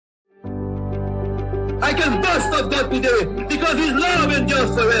I can burst of God today because His love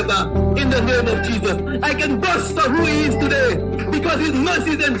endures forever in the name of Jesus. I can burst of who He is today because His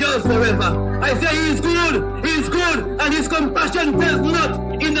mercy endures forever. I say He is good, and His compassion fails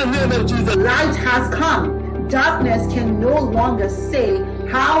not in the name of Jesus. Light has come. Darkness can no longer say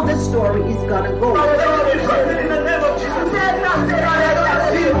how the story is gonna go. In the name of Jesus.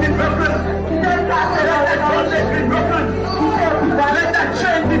 Let that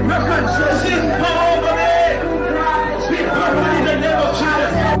chain be broken. Sin, come over me. Be broken in the name of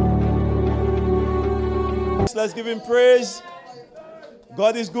Jesus. Let's give Him praise.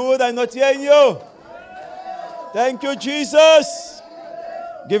 God is good. I'm not hearing you. Thank you, Jesus.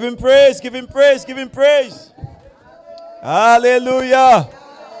 Give Him praise. Give Him praise. Give Him praise. Hallelujah.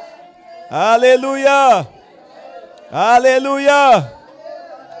 Hallelujah. Hallelujah.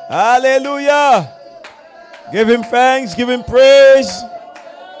 Hallelujah. Give Him thanks. Give Him praise.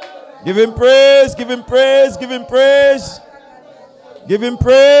 Give Him praise. Give Him praise. Give Him praise. Give Him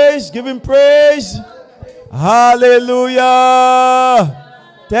praise. Give Him praise. Hallelujah.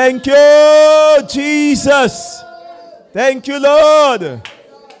 Thank you, Jesus. Thank you, Lord.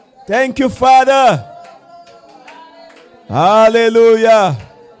 Thank you, Father. Hallelujah.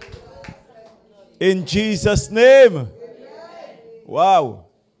 In Jesus' name. Wow.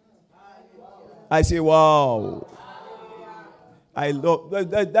 I say, wow. I love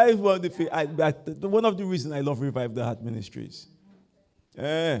that is one of the reasons I love Revive the Heart Ministries.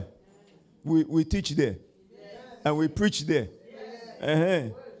 We teach there. And we preach there.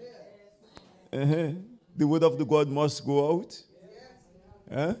 The word of the God must go out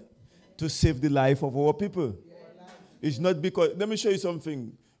to save the life of our people. It's not because, let me show you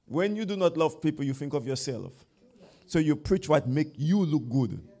something. When you do not love people, you think of yourself. So you preach what make you look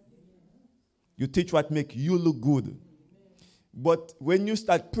good. You teach what make you look good. But when you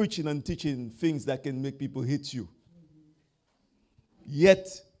start preaching and teaching things that can make people hate you, yet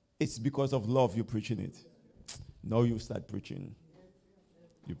it's because of love you're preaching it. Now you start preaching.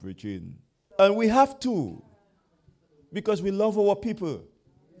 You're preaching. And we have to. Because we love our people.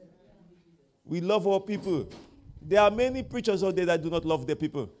 We love our people. There are many preachers out there that do not love their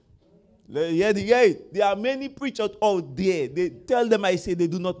people. Yeah, there are many preachers out there. They tell them, I say, they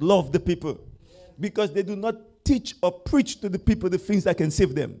do not love the people. Because they do not teach or preach to the people the things that can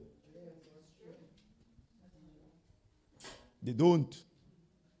save them. They don't.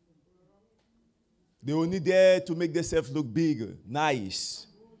 They're only there to make themselves look big, nice.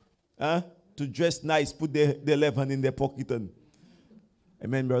 To dress nice, put their left hand in their pocket.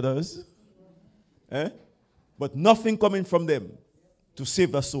 Amen, brothers? But nothing coming from them to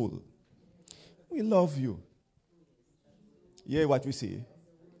save a soul. We love you. Hear what we say.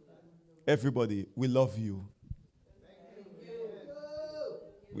 Everybody, we love you.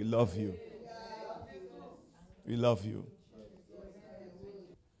 We love you. We love you.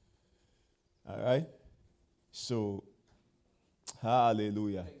 All right? So,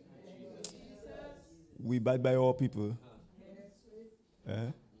 hallelujah. We bad by all people.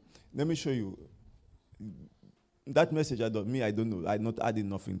 Let me show you. That message I don't know. I'm not adding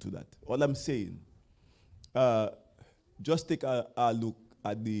nothing to that. All I'm saying, just take a look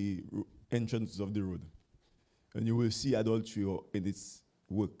at the entrance of the road, and you will see adultery in its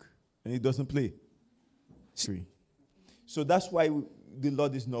work. And it doesn't play. So that's why the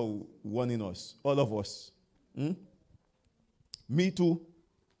Lord is now warning us, all of us. Me too.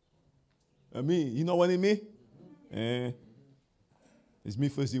 Me, you know warning me? It's me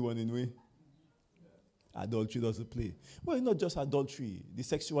first the warning me. Adultery doesn't play. Well, it's not just adultery. The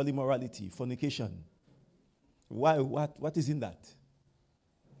sexual immorality, fornication. Why? What is in that?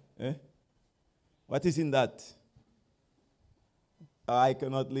 What is in that? I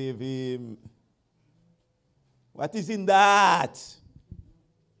cannot leave him. What is in that?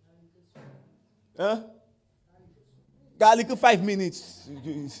 Garlic 5 minutes.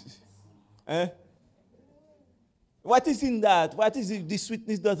 What is in that? What is it? The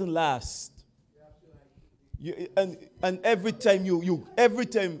sweetness doesn't last. And every time you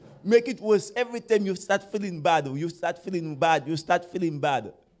make it worse. Every time you start feeling bad, you start feeling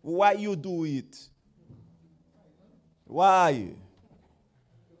bad. Why you do it? Why?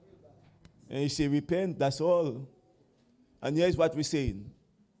 And you say, repent, that's all. And here's what we're saying.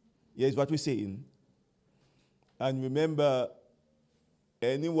 And remember,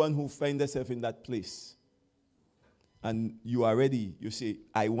 anyone who finds themselves in that place, and you are ready, you say,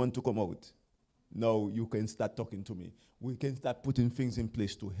 I want to come out. Now you can start talking to me. We can start putting things in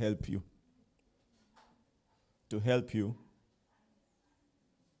place to help you. To help you.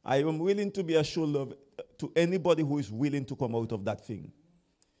 I am willing to be a shoulder to anybody who is willing to come out of that thing.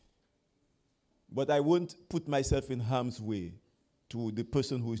 But I won't put myself in harm's way to the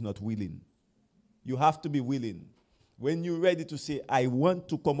person who is not willing. You have to be willing. When you're ready to say, I want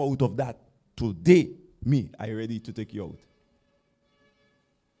to come out of that today, I'm ready to take you out.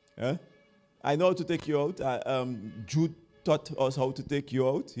 Huh? I know how to take you out. Jude taught us how to take you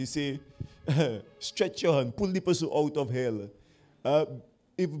out. He said, stretch your hand, pull the person out of hell.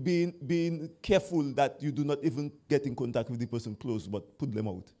 If being careful that you do not even get in contact with the person close, but put them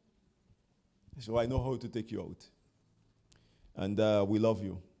out. So I know how to take you out. And we love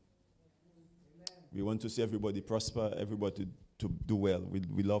you. We want to see everybody prosper, everybody to do well.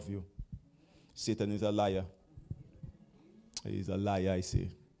 We love you. Satan is a liar. He is a liar, I say.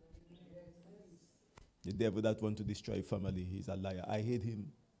 The devil that wants to destroy family, he's a liar. I hate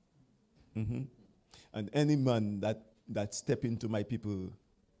him. Mm-hmm. And any man that step into my people,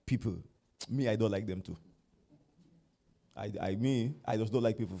 me, I don't like them too. I just don't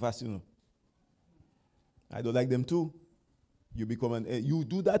like people fast, you know. I don't like them too. You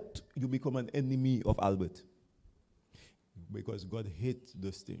do that, you become an enemy of Albert. Because God hates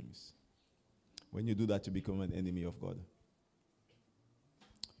those things. When you do that, you become an enemy of God.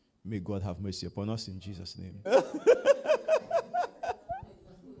 May God have mercy upon us in Jesus' name.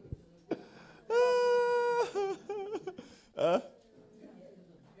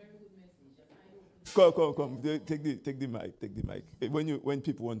 Come. Take the mic. When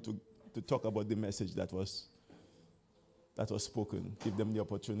people want to talk about the message that was spoken, give them the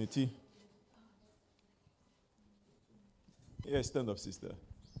opportunity. Yes, stand up, sister.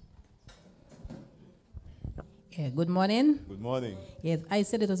 Yeah, good morning. Good morning. Yes, I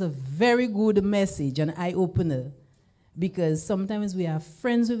said it was a very good message, an eye-opener, because sometimes we are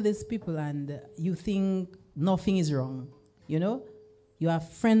friends with these people and you think nothing is wrong, you know? You are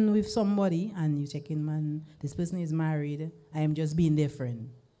friend with somebody and you check in, man, this person is married, I am just being their friend.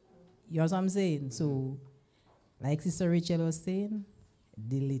 You know what I'm saying? So, like Sister Rachel was saying,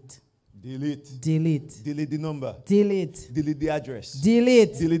 delete. Delete the number. Delete the address.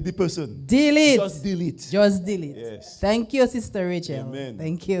 Delete the person. Delete. Just delete. Yes. Thank you, Sister Rachel. Amen.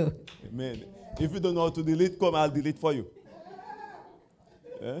 Thank you. Amen. If you don't know how to delete, come, I'll delete for you.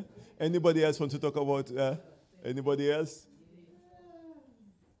 Anybody else want to talk about? Anybody else?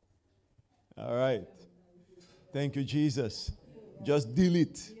 All right. Thank you, Jesus. Just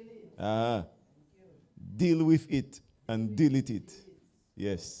delete. Deal with it and delete it.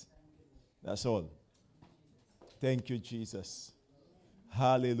 Yes. That's all. Thank you, Jesus.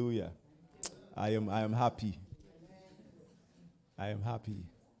 Hallelujah. I am happy. I am happy.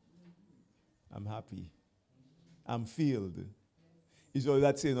 I'm happy. I'm filled. It's all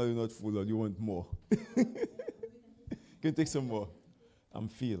that saying, no, you're not full, or you want more. Can you take some more? I'm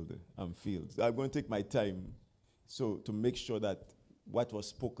filled. So I'm going to take my time to make sure that what was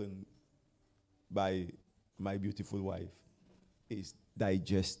spoken by my beautiful wife is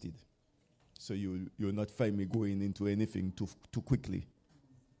digested. So you'll not find me going into anything too quickly.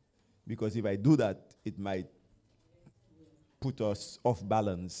 Because if I do that, it might put us off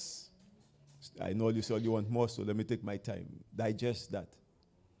balance. I know you said you want more, so let me take my time. Digest that.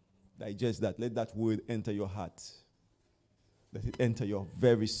 Let that word enter your heart. Let it enter your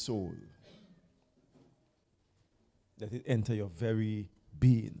very soul. Let it enter your very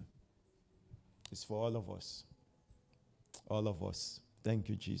being. It's for all of us. All of us. Thank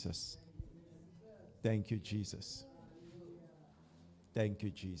you, Jesus. Thank you, Jesus. Thank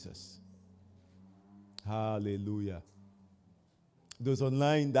you, Jesus. Hallelujah. Those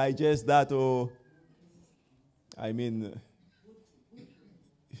online, digest that, or I mean,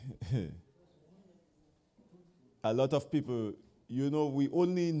 a lot of people, we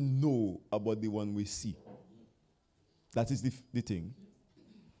only know about the one we see. That is the thing.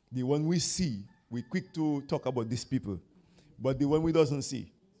 The one we see, we're quick to talk about these people. But the one we doesn't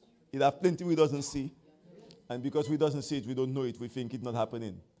see, it have plenty we doesn't see. And because we doesn't see it, we don't know it, we think it's not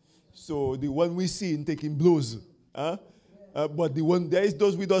happening. So the one we see in taking blows. But the one there is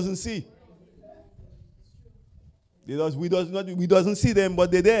those we doesn't see. We doesn't see them,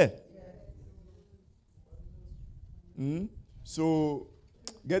 but they're there. So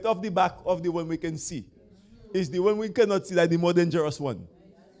get off the back of the one we can see. It's the one we cannot see, like the more dangerous one.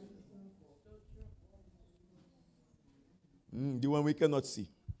 The one we cannot see.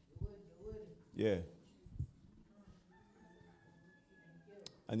 Yeah.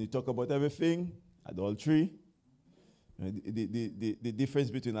 And you talk about everything, adultery. The difference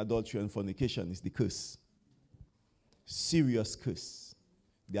between adultery and fornication is the curse. Serious curse.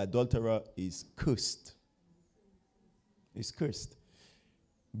 The adulterer is cursed. Is cursed.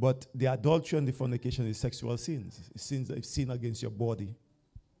 But the adultery and the fornication is sexual sins. It's sin against your body.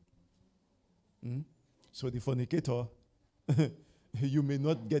 So the fornicator, you may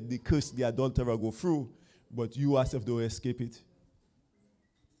not get the curse the adulterer go through, but you yourself don't escape it.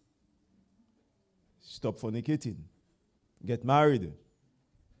 Stop fornicating. Get married.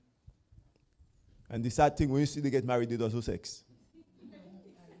 And the sad thing, when you see they get married, they don't do sex.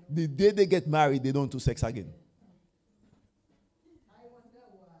 The day they get married, they don't do sex again.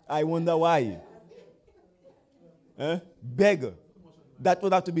 I wonder why. Beggar. That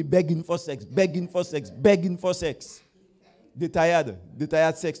would have to be begging for sex, begging for sex, begging for sex. They're tired. They're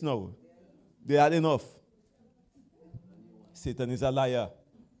tired sex now. They had enough. Satan is a liar.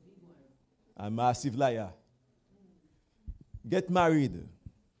 A massive liar. Get married.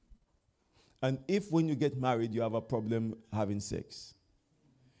 And if when you get married, you have a problem having sex,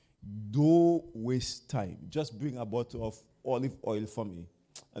 don't waste time. Just bring a bottle of olive oil for me,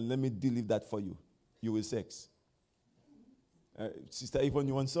 and let me deliver that for you. You will sex. Sister Yvonne,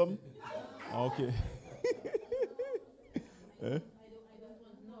 you want some? Okay. I don't want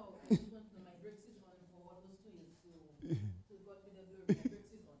to know. I just want to know my bricks is on for what was 2 years. So God with the bricks is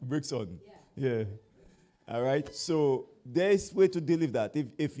on. Bricks on. Yeah. All right. So there's way to deal with that.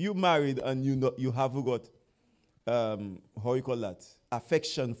 If you married and you haven't got how you call that,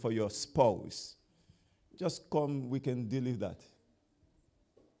 affection for your spouse, just come. We can deal with that.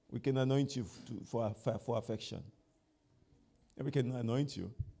 We can anoint you for affection. And we can anoint you.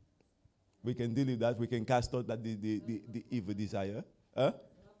 We can deal with that. We can cast out that the evil desire. But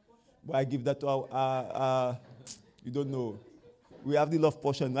I give that to our you don't know. We have the love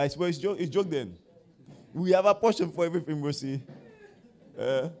portion. I swear it's joke then. We have a portion for everything, Mercy.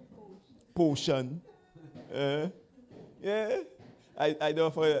 Potion. Yeah. I know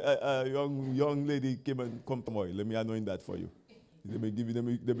for a young lady came and come to me. Let me anoint that for you. Let me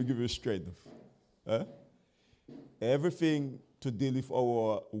give you strength. Everything to deal with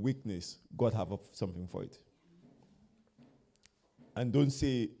our weakness, God have something for it. And don't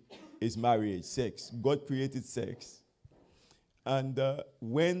say it's marriage, sex. God created sex. And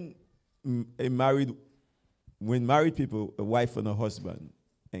when married people, a wife and a husband,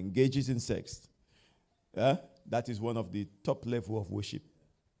 engages in sex, that is one of the top level of worship.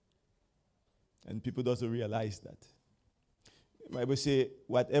 And people doesn't realize that. The Bible say,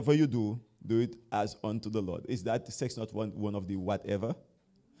 whatever you do it as unto the Lord. Is that sex not one of the whatever?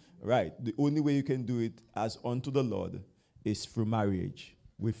 Right. The only way you can do it as unto the Lord is through marriage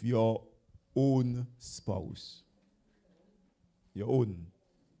with your own spouse. Your own.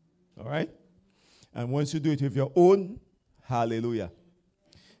 All right? And once you do it with your own, hallelujah,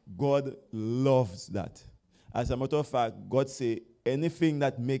 God loves that. As a matter of fact, God say, anything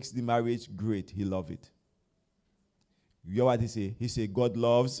that makes the marriage great, he loves it. You know what he say? He say, God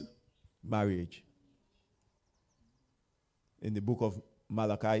loves marriage. In the book of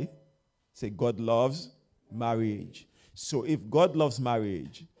Malachi, say God loves marriage. So if God loves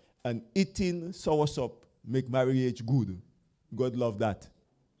marriage and eating soursop make marriage good, God loves that.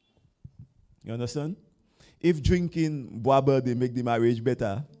 You understand? If drinking boaba they make the marriage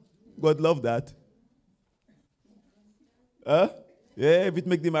better, God loves that. Yeah, if it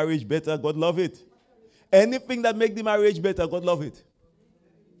make the marriage better, God love it. Anything that make the marriage better, God love it.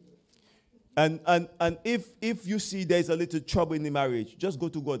 And if you see there is a little trouble in the marriage, just go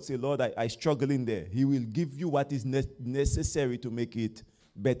to God, say, Lord, I struggle in there. He will give you what is necessary to make it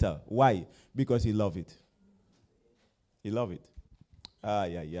better. Why? Because he love it. He love it.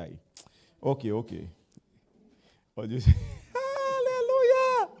 Yeah. Okay. What do you say?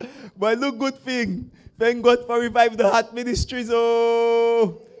 Hallelujah. But look, good thing. Thank God for Revive the Heart Ministries.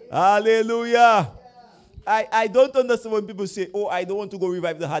 Oh, hallelujah. I don't understand when people say, oh, I don't want to go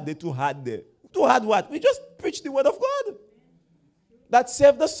revive the heart. They're too hard there. Too hard what? We just preach the word of God. That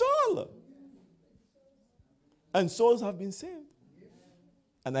saved the soul. And souls have been saved.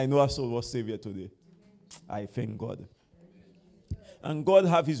 And I know a soul was saved here today. I thank God. And God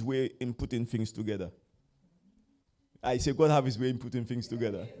have his way in putting things together. I say God have his way in putting things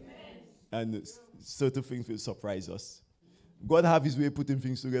together. And certain things will surprise us. God have his way putting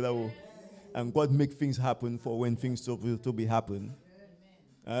things together. Oh. And God make things happen for when things supposed to be happen.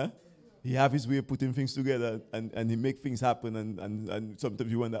 He have his way of putting things together and he make things happen and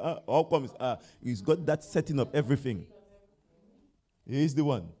sometimes you wonder, how come he's got that setting up everything. He is the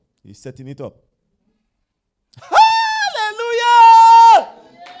one. He's setting it up. Hallelujah!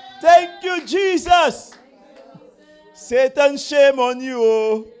 Thank you, Jesus. Satan, shame on you.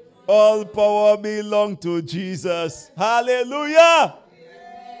 Oh. All power belongs to Jesus. Hallelujah!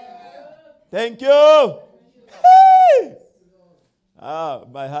 Thank you. Hey!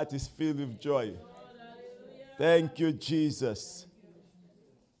 My heart is filled with joy. Thank you, Jesus.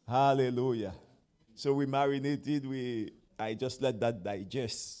 Hallelujah. So we marinated. I just let that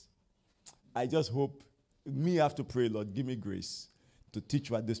digest. I just hope me have to pray, Lord, give me grace to teach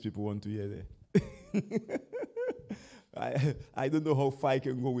what these people want to hear there. I don't know how far I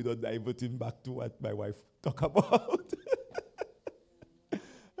can go without diverting back to what my wife talked about.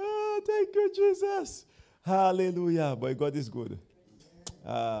 Oh, thank you, Jesus. Hallelujah. Boy, God is good.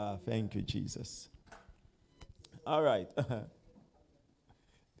 Thank you, Jesus. All right.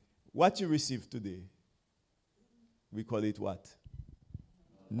 What you received today, we call it what?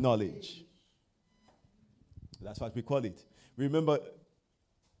 Knowledge. That's what we call it. Remember,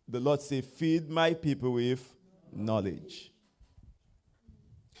 the Lord said, feed my people with knowledge.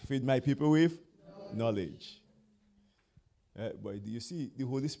 Feed my people with knowledge. Boy, do you see the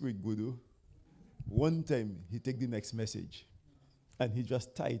Holy Spirit good? Oh? One time, he take the next message. And he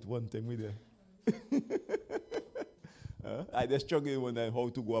just tie it one time with it. I just struggle when I how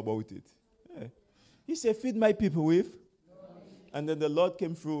to go about it. He said, feed my people with. And then the Lord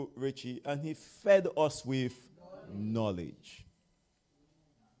came through Richie and he fed us with knowledge.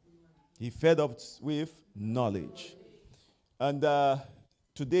 He fed us with knowledge. And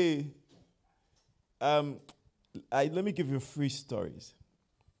today, let me give you 3 stories.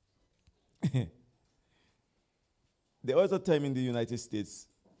 There was a time in the United States,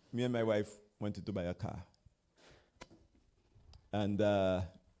 me and my wife wanted to buy a car. And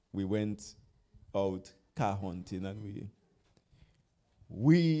we went out car hunting, and we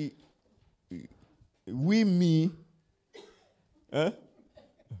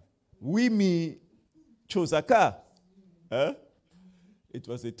chose a car. It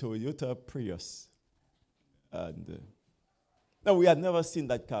was a Toyota Prius. And now we had never seen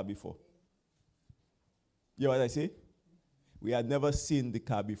that car before. You know what I say? We had never seen the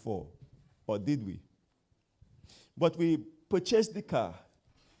car before. Or did we? But we purchased the car.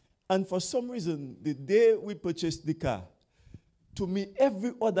 And for some reason, the day we purchased the car, to me,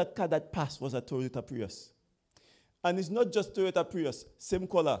 every other car that passed was a Toyota Prius. And it's not just Toyota Prius, same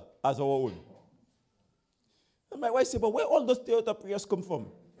color as our own. And my wife said, but where all those Toyota Prius come from?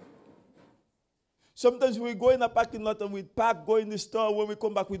 Sometimes we go in a parking lot and we park, go in the store. When we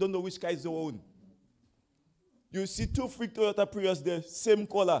come back, we don't know which car is our own. You see 2 freak Toyota Prius there, same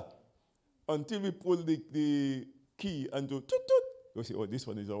color, until we pull the key and do toot toot. You say, oh, this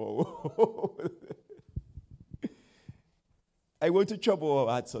one is our own. I went to trouble our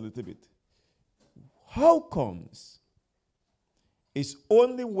hearts a little bit. How comes it's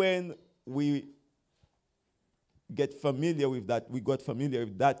only when we get familiar with that, we got familiar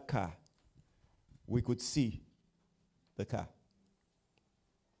with that car, we could see the car?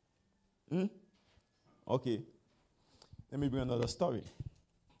 Okay. Let me bring another story.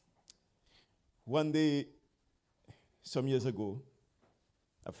 One day, some years ago,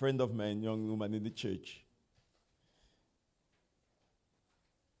 a friend of mine, young woman in the church,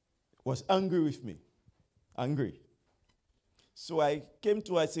 was angry with me. Angry. So I came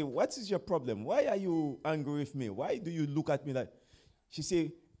to her and said, what is your problem? Why are you angry with me? Why do you look at me like? She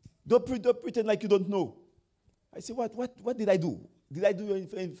said, don't pretend like you don't know. I said, what did I do? Did I do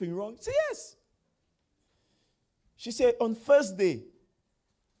anything wrong? She said, yes. She said, on Thursday,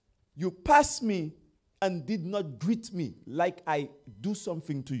 you passed me and did not greet me like I do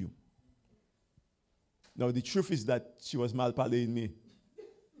something to you. Now, the truth is that she was malpalaying me.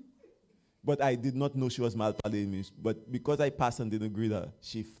 But I did not know she was malpalaying me. But because I passed and didn't greet her,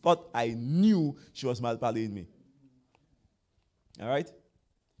 she thought I knew she was malpalaying me. All right?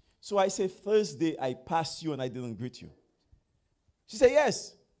 So I said, Thursday, I passed you and I didn't greet you. She said,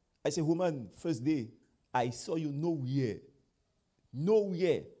 yes. I said, woman, Thursday, I saw you nowhere.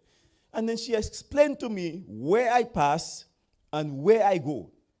 Nowhere. And then she explained to me where I pass and where I go.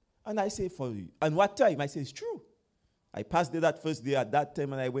 And I say, for you. And what time? I say, it's true. I passed there that first day at that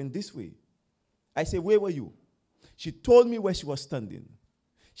time and I went this way. I said, where were you? She told me where she was standing.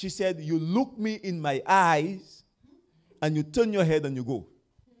 She said, you look me in my eyes and you turn your head and you go.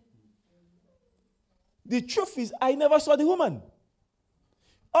 The truth is, I never saw the woman.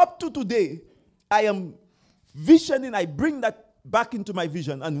 Up to today, I am visioning, I bring that back into my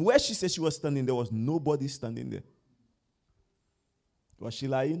vision, and where she said she was standing, there was nobody standing there. Was she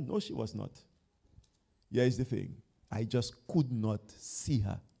lying? No, she was not. Here is the thing. I just could not see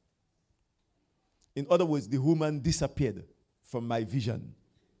her. In other words, the woman disappeared from my vision.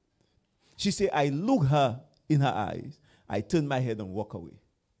 She said, I look her in her eyes, I turn my head and walk away.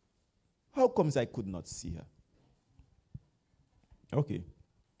 How comes I could not see her? Okay,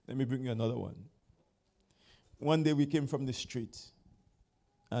 let me bring you another one. One day we came from the street,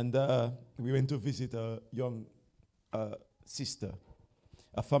 and we went to visit a young sister,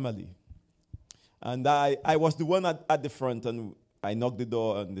 a family. And I was the one at the front, and I knocked the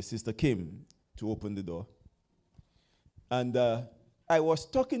door, and the sister came to open the door. And I was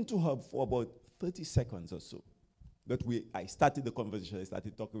talking to her for about 30 seconds or so. But I started the conversation, I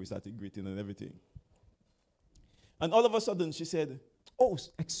started talking, we started greeting and everything. And all of a sudden she said, "Oh,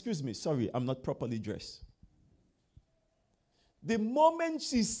 excuse me, sorry, I'm not properly dressed." The moment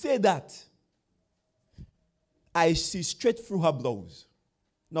she said that, I see straight through her blouse.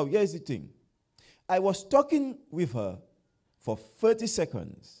 Now, here's the thing. I was talking with her for 30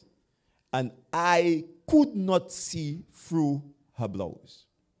 seconds, and I could not see through her blouse.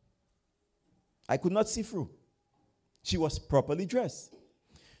 I could not see through. She was properly dressed.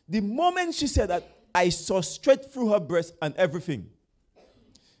 The moment she said that, I saw straight through her breast and everything.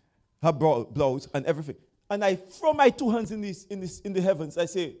 Her blouse and everything. And I throw my two hands in the heavens. I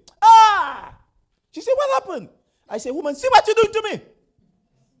say, "Ah!" She said, "What happened?" I say, "Woman, see what you're doing to me."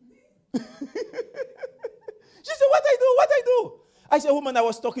 She said, "What I do? What I do?" I said, "Woman, I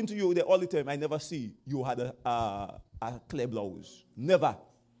was talking to you there all the time. I never see you had a clear blouse. Never.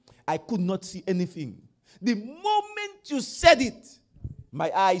 I could not see anything. The moment you said it, my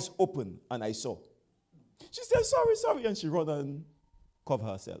eyes opened and I saw." She said, "Sorry, sorry." And she ran and covered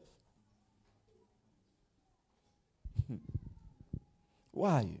herself.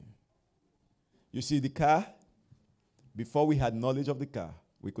 Why? You see, the car, before we had knowledge of the car,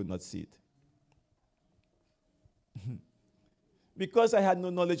 we could not see it. Because I had no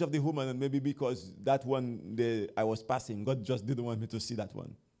knowledge of the woman, and maybe because that one I was passing, God just didn't want me to see that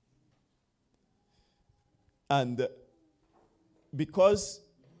one. And because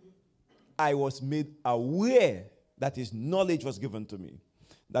I was made aware that his knowledge was given to me,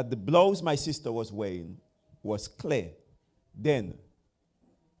 that the blouse my sister was wearing was clear, then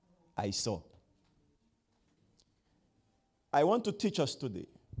I saw. I want to teach us today,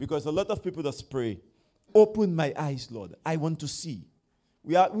 because a lot of people just pray, "Open my eyes, Lord. I want to see."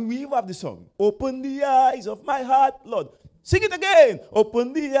 We have the song, "Open the eyes of my heart, Lord." Sing it again.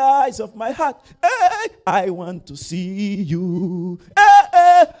 "Open the eyes of my heart. Hey, I want to see you.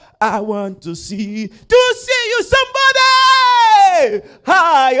 Hey, I want to see you, somebody.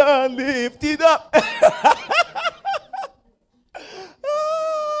 High and lifted up."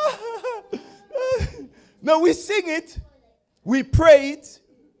 Now we sing it, we pray it,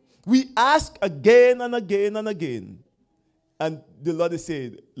 we ask again and again and again. And the Lord is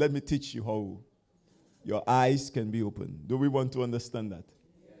saying, "Let me teach you how your eyes can be opened." Do we want to understand that?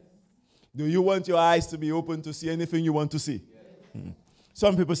 Yes. Do you want your eyes to be open to see anything you want to see? Yes.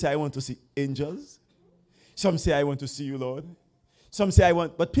 Some people say, "I want to see angels." Some say, "I want to see you, Lord." Some say,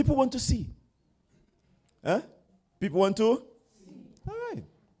 but people want to see. Huh? People want to? All right.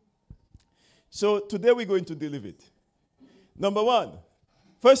 So today we're going to deal with it. Number one,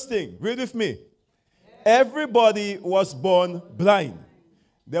 first thing, read with me. Everybody was born blind.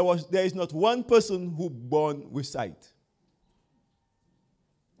 There is not one person who born with sight.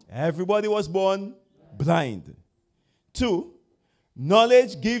 Everybody was born blind. 2,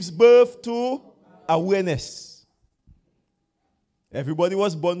 knowledge gives birth to awareness. Everybody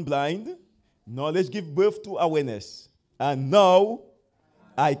was born blind. Knowledge gives birth to awareness. And now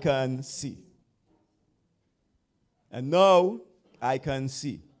I can see. And now I can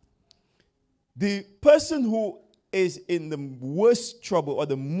see. The person who is in the worst trouble or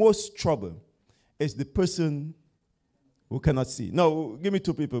the most trouble is the person who cannot see. Now, give me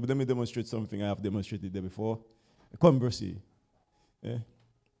 2 people. Let me demonstrate something I have demonstrated there before. Come, Brucey. Yeah.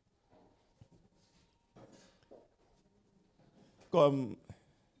 Come,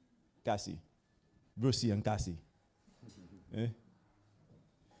 Cassie. Brucey and Cassie. Yeah.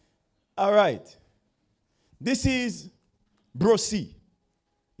 All right. This is Brucey.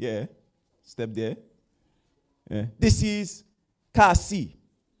 Yeah. Step there. Yeah. This is Cassie.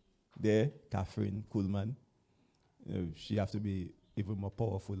 There, Catherine Kuhlman. She have to be even more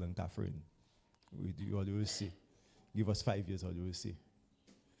powerful than Catherine. You always see. Give us 5 years, or you will see.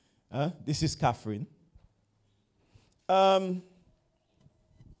 This is Catherine.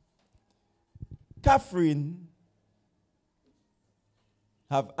 Catherine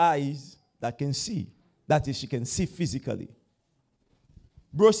have eyes that can see. That is, she can see physically.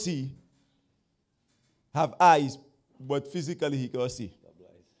 Brucey have eyes, but physically he cannot see.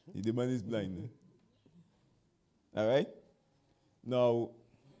 The man is blind. All right? Now,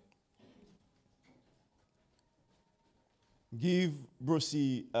 give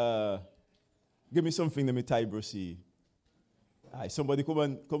Brucey, give me something, let me tie Brucey. All right, somebody come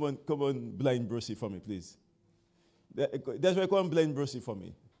on, blind Brucey for me, please. That's why come on, blind Brucey for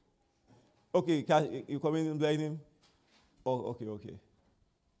me. Okay, you come in and blind him? Oh, okay.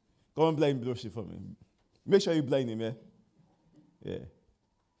 Come on, blind Brucey for me. Make sure you blind him, yeah? Yeah.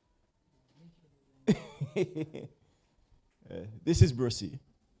 This is Brucey.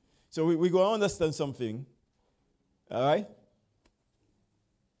 So we're going to understand something. All right?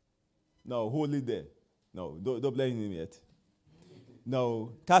 No, hold it there. No, don't blind him yet.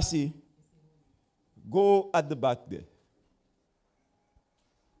 No, Cassie, go at the back there.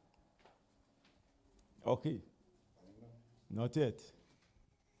 Okay. Not yet.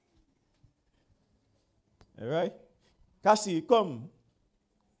 All right? Cassie, come.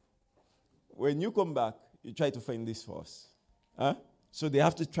 When you come back, you try to find this for us. Huh? So they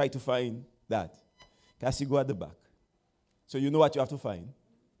have to try to find that. Cassie, go at the back. So you know what you have to find.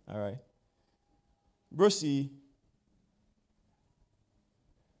 All right? Brucey.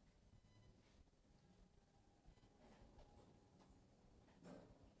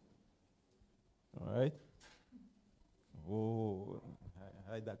 All right? Oh,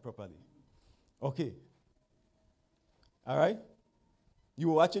 hide that properly. Okay. All right? You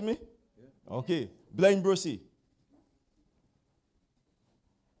were watching me? Yeah. Okay. Blind Brucey.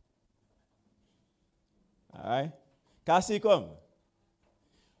 All right? Cassie, come.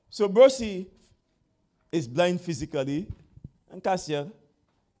 So Brucey is blind physically, and Cassia,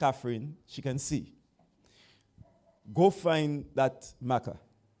 Catherine, she can see. Go find that marker.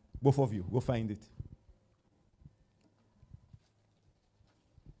 Both of you, go find it.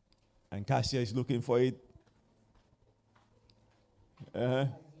 And Cassia is looking for it. They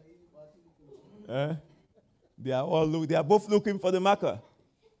are both looking for the marker.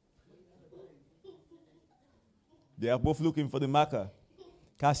 They are both looking for the marker.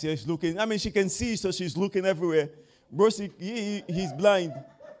 Cassia is looking. I mean, she can see, so she's looking everywhere. Brucey, he's blind.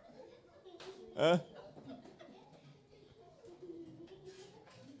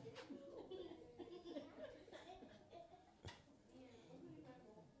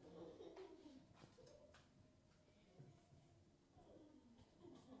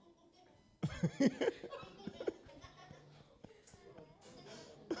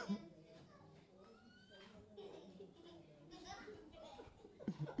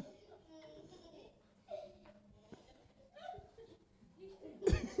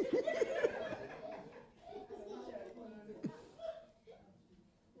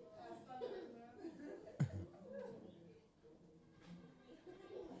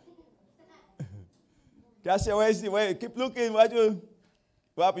 Cassia, where is it? Where? Keep looking. What you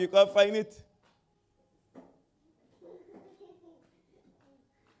can't find it?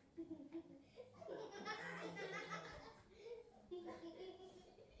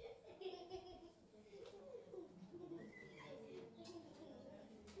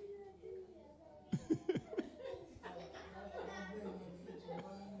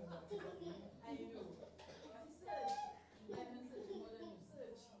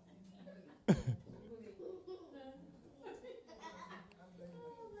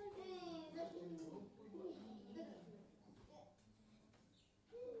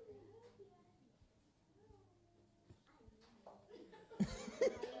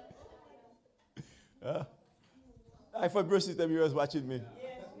 I thought Bruce system was watching me.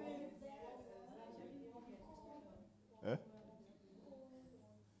 Huh?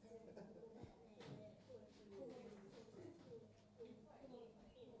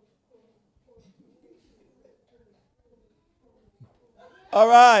 All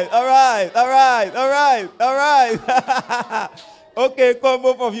right. Okay, come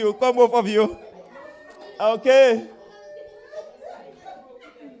both of you.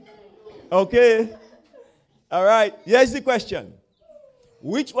 Okay. All right. Here's the question.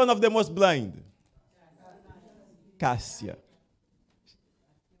 Which one of them was blind? Cassia.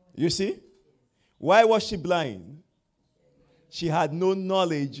 You see? Why was she blind? She had no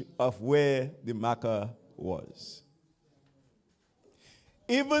knowledge of where the marker was.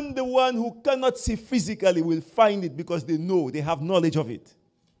 Even the one who cannot see physically will find it because they have knowledge of it.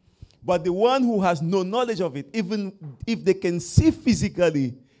 But the one who has no knowledge of it, even if they can see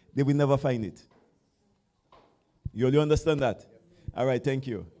physically, they will never find it. You only understand that? All right, thank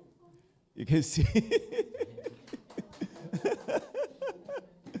you. You can see.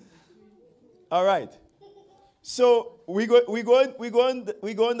 All right. So we go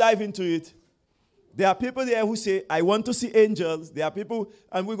and dive into it. There are people there who say, I want to see angels. There are people,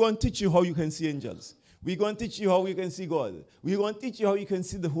 and we're going to teach you how you can see angels. We're going to teach you how you can see God. We're going to teach you how you can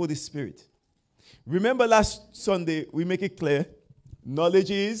see the Holy Spirit. Remember last Sunday, we make it clear.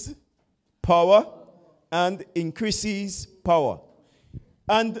 Knowledge is power and increases power.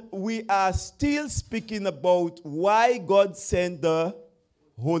 And we are still speaking about why God sent the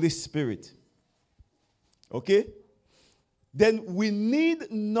Holy Spirit. Okay? then we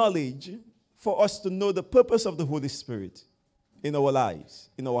need knowledge for us to know the purpose of the Holy Spirit in our lives,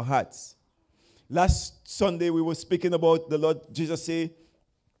 in our hearts. Last Sunday, we were speaking about the Lord Jesus say,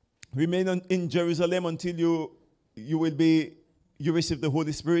 remain in Jerusalem until you receive the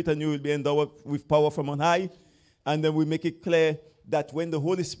Holy Spirit and you will be endowed with power from on high. And then we make it clear that when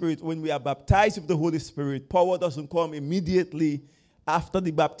we are baptized with the Holy Spirit, power doesn't come immediately after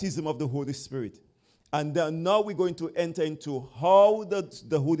the baptism of the Holy Spirit. And then now we're going to enter into how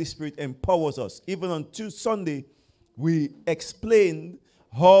the Holy Spirit empowers us. Even on Sunday, we explained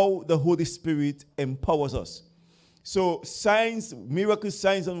how the Holy Spirit empowers us. So miracles,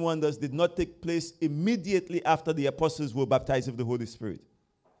 signs, and wonders did not take place immediately after the apostles were baptized with the Holy Spirit.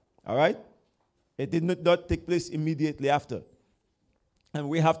 All right? It did not take place immediately after. And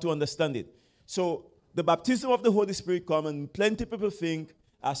we have to understand it. So the baptism of the Holy Spirit comes, and plenty of people think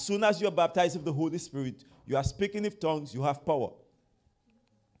as soon as you are baptized with the Holy Spirit, you are speaking in tongues, you have power.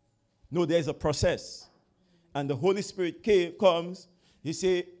 No, there is a process. And the Holy Spirit comes, he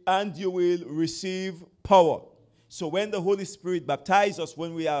says, and you will receive power. So when the Holy Spirit baptizes us,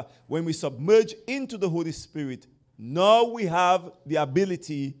 when we submerge into the Holy Spirit, now we have the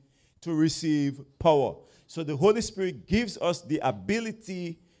ability to receive power. So the Holy Spirit gives us the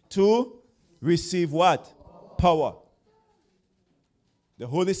ability to receive what? Power. The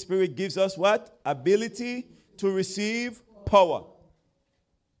Holy Spirit gives us what? Ability to receive power.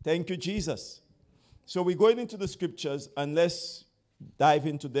 Thank you, Jesus. So we're going into the scriptures, and let's dive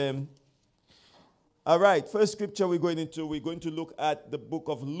into them. All right, first scripture we're going to look at the book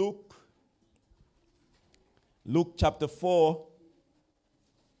of Luke. Luke chapter 4.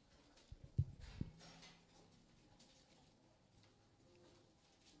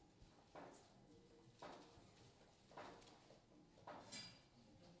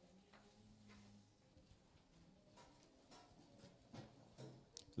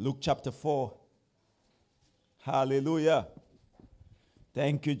 Luke chapter 4. Hallelujah.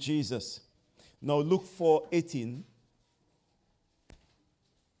 Thank you, Jesus. Now, Luke 4:18.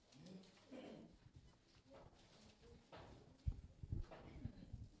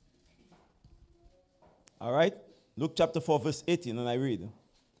 All right? Luke chapter 4, verse 18, and I read.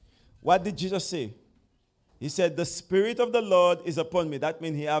 What did Jesus say? He said, the Spirit of the Lord is upon me. That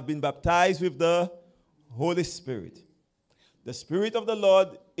means he have been baptized with the Holy Spirit. The Spirit of the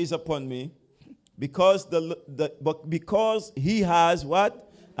Lord is upon me because because he has what?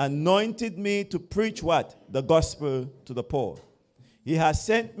 Anointed me to preach what? The gospel to the poor. He has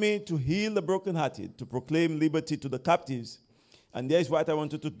sent me to heal the brokenhearted, to proclaim liberty to the captives. And there's what I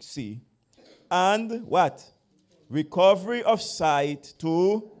wanted to see. And what? Recovery of sight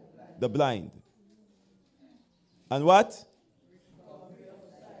to the blind. And what?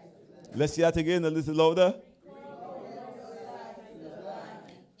 Let's see that again a little louder.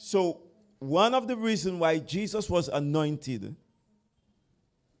 So, one of the reasons why Jesus was anointed,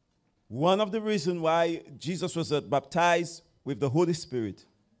 one of the reasons why Jesus was baptized with the Holy Spirit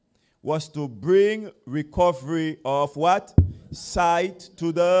was to bring recovery of what? Sight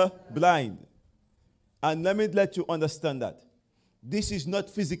to the blind. And let you understand that. This is not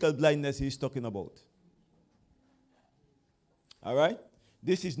physical blindness he's talking about. All right?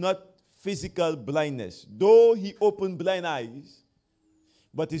 This is not physical blindness. Though he opened blind eyes,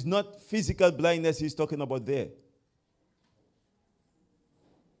 but it's not physical blindness he's talking about there.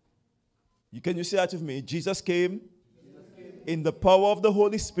 Can you say that with me? Jesus came in the power of the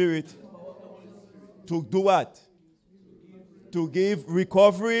Holy Spirit to do what? To give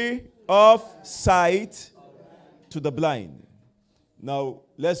recovery of sight to the blind. Now,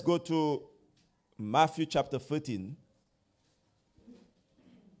 let's go to Matthew chapter 13.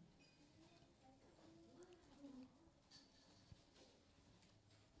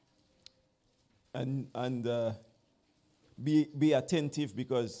 And be attentive,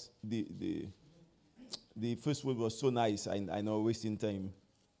 because the first word was so nice. I know wasting time.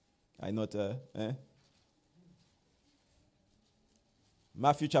 I not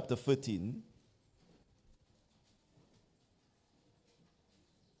Matthew chapter 13.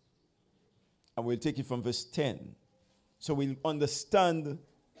 And we'll take it from verse 10. So we'll understand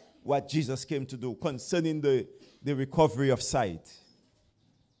what Jesus came to do concerning the recovery of sight.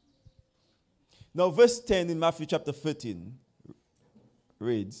 Now, verse 10 in Matthew chapter 13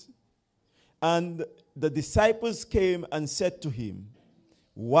 reads, and the disciples came and said to him,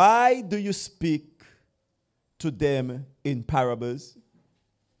 why do you speak to them in parables?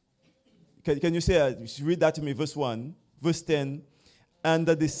 Can you say, read that to me, verse 1, verse 10. And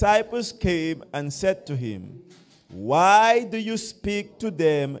the disciples came and said to him, why do you speak to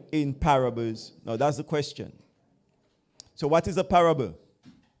them in parables? Now, that's the question. So what is a parable?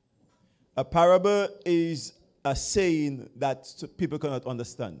 A parable is a saying that people cannot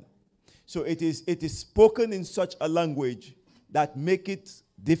understand. So it is spoken in such a language that make it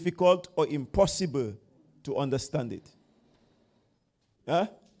difficult or impossible to understand it. Huh?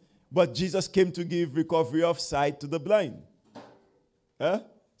 But Jesus came to give recovery of sight to the blind. Huh?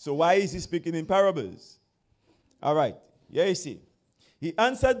 So why is he speaking in parables? All right, here you see. He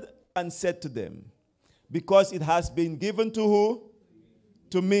answered and said to them, because it has been given to who?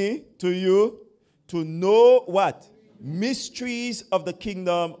 To me, to you, to know what? Mysteries of the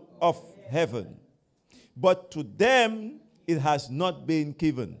kingdom of heaven. But to them it has not been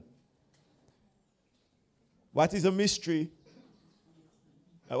given. What is a mystery?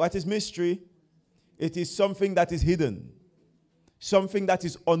 What is mystery? It is something that is hidden. Something that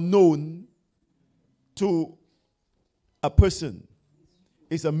is unknown to a person.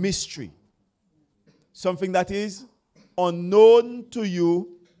 It's a mystery. Something that is unknown to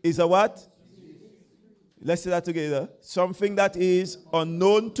you is a what? Let's say that together. Something that is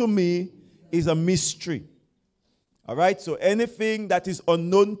unknown to me is a mystery. All right? So anything that is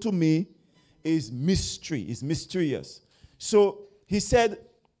unknown to me is mystery, is mysterious. So he said,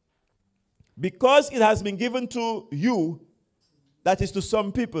 because it has been given to you, that is to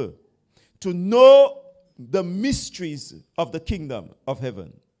some people, to know the mysteries of the kingdom of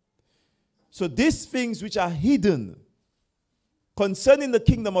heaven. So these things which are hidden concerning the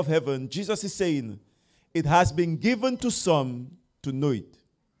kingdom of heaven, Jesus is saying, it has been given to some to know it.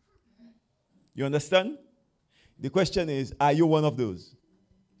 You understand? The question is, are you one of those?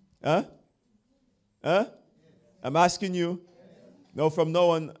 Huh? Huh? I'm asking you. No, from now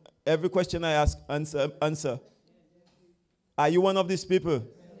on, every question I ask, answer. Are you one of these people?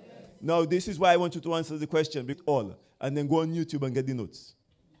 No, this is why I want you to answer the question with all, and then go on YouTube and get the notes.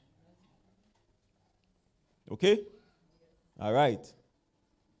 Okay? All right.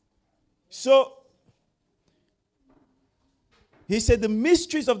 So, he said the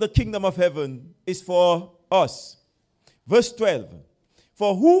mysteries of the kingdom of heaven is for us. Verse 12.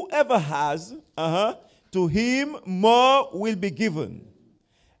 For whoever has, to him more will be given,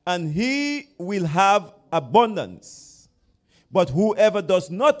 and he will have abundance. But whoever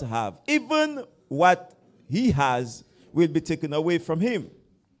does not have, even what he has will be taken away from him.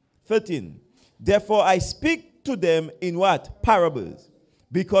 13. Therefore I speak to them in what? Parables.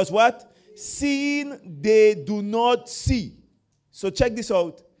 Because what? Seeing they do not see. So check this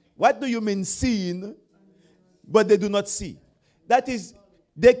out. What do you mean seeing, but they do not see? That is,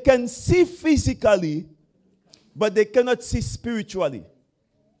 they can see physically, but they cannot see spiritually.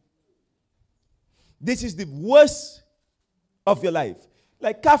 This is the worst of your life.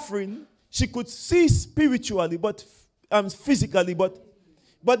 Like Catherine, she could see spiritually, but physically,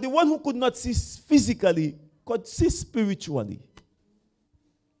 but the one who could not see physically could see spiritually.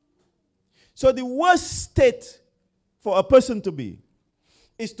 So the worst state for a person to be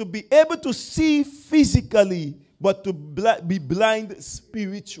is to be able to see physically, but to be blind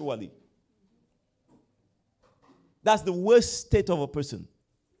spiritually. That's the worst state of a person.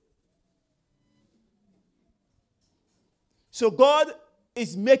 So God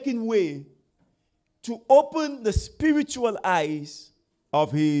is making way to open the spiritual eyes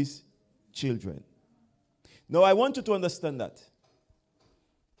of his children. Now I want you to understand that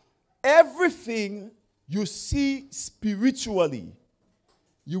everything you see spiritually,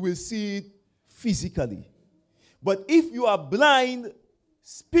 you will see it physically. But if you are blind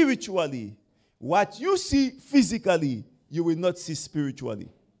spiritually, what you see physically, you will not see spiritually.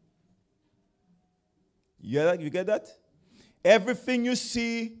 You get that? Everything you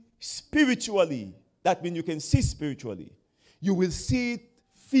see spiritually, that means you can see spiritually, you will see it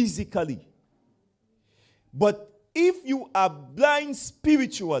physically. But if you are blind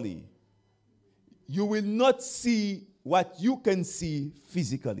spiritually, you will not see what you can see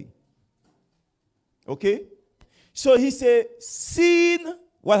physically. Okay? So he said, seeing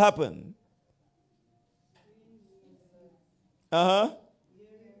what happened?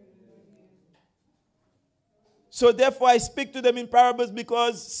 So therefore I speak to them in parables,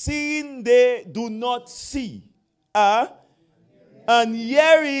 because seeing they do not see, and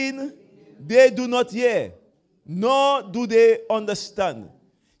hearing they do not hear, nor do they understand.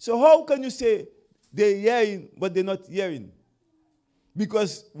 So how can you say they're hearing but they're not hearing?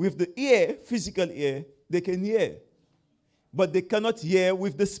 Because with the ear, physical ear, they can hear, but they cannot hear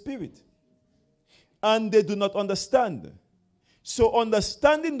with the spirit. And they do not understand. So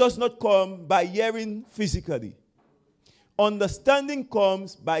understanding does not come by hearing physically. Understanding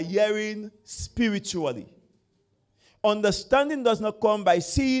comes by hearing spiritually. Understanding does not come by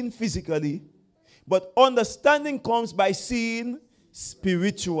seeing physically. But understanding comes by seeing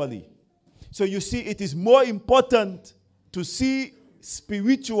spiritually. So you see, it is more important to see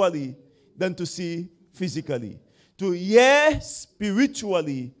spiritually than to see physically. To hear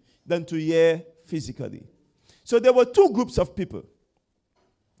spiritually than to hear physically. So there were two groups of people.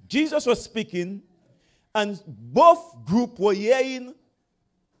 Jesus was speaking, and both groups were hearing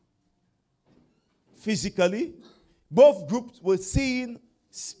physically. Both groups were seeing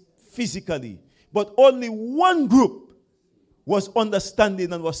physically. But only one group was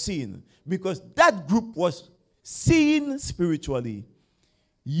understanding and was seeing, because that group was seeing spiritually,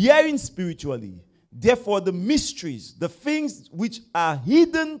 hearing spiritually. Therefore, the mysteries, the things which are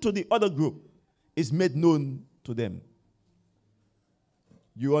hidden to the other group, is made known to them.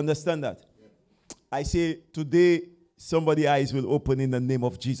 You understand that? I say today, somebody's eyes will open in the name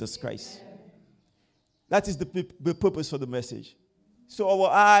of Jesus Christ. That is the purpose for the message. So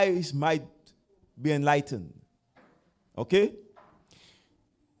our eyes might be enlightened. Okay?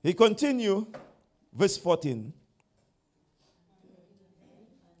 He continues, verse 14.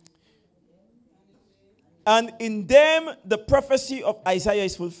 And in them the prophecy of Isaiah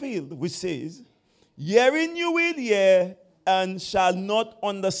is fulfilled, which says, hearing you will hear and shall not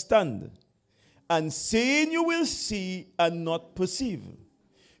understand, and seeing you will see and not perceive.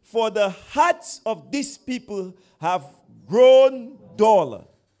 For the hearts of these people have grown dull.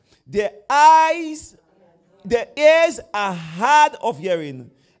 Their ears are hard of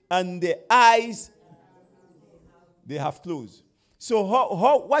hearing, and their eyes they have closed. So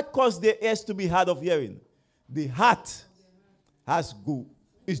what caused their ears to be hard of hearing? The heart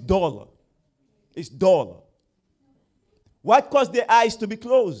is dull. It's dull. What caused their eyes to be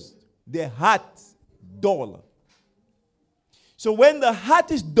closed? Their heart dull. So when the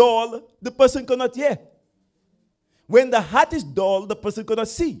heart is dull, the person cannot hear. When the heart is dull, the person cannot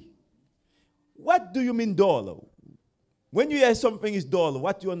see. What do you mean dull? When you hear something is dull,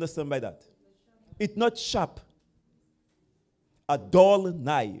 what do you understand by that? It's not sharp. A dull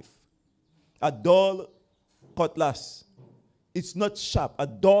knife. A dull cutlass. It's not sharp. A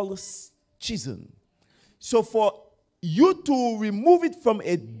dull chisel. So for you to remove it from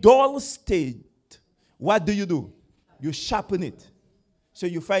a dull state, what do? You sharpen it. So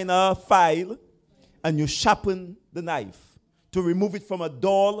you find a file and you sharpen the knife to remove it from a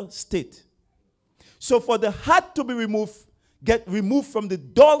dull state. So for the heart to be removed, get removed from the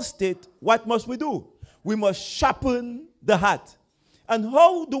dull state, what must we do? We must sharpen the heart. And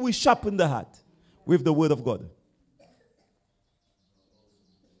how do we sharpen the heart? With the word of God.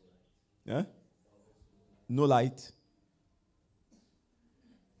 Yeah? No light.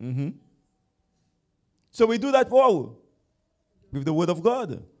 So we do that how? With the word of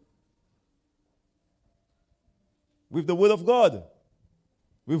God. With the word of God.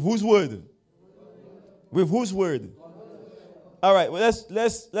 With whose word? With whose word? All right, well,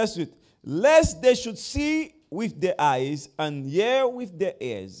 let's do it. Lest they should see with their eyes and hear with their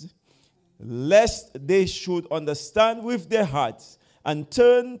ears, lest they should understand with their hearts and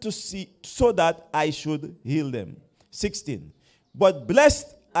turn to see, so that I should heal them. 16. But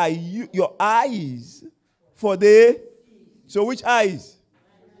blessed are your eyes, for they... So which eyes?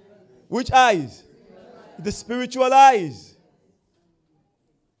 Which eyes? The spiritual eyes.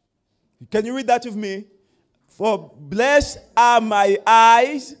 Can you read that with me? For blessed are my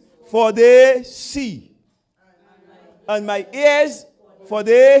eyes, for they see. And my ears, for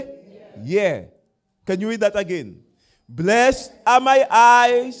they hear. Can you read that again? Blessed are my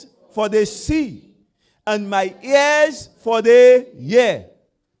eyes, for they see. And my ears, for they hear.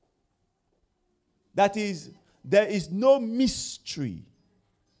 That is, there is no mystery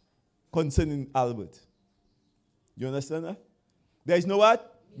concerning Albert. You understand that? There is no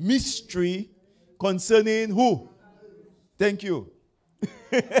what? Mystery concerning who? Thank you.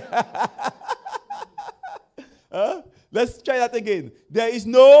 Let's try that again. There is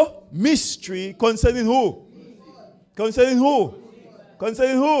no mystery concerning who? Concerning who?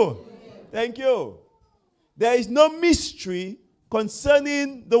 Concerning who? Thank you. There is no mystery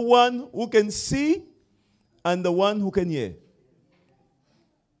concerning the one who can see and the one who can hear.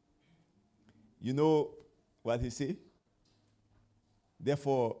 You know what he said?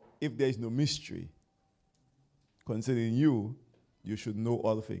 Therefore, if there is no mystery concerning you, you should know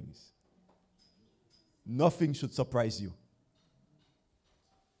all things. Nothing should surprise you.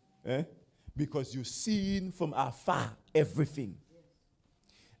 Because you're seeing from afar everything.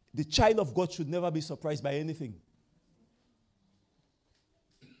 The child of God should never be surprised by anything.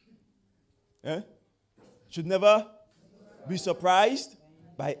 Should never be surprised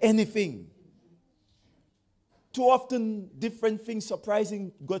by anything. Too often, different things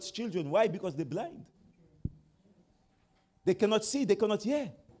surprising God's children. Why? Because they're blind. They cannot see, they cannot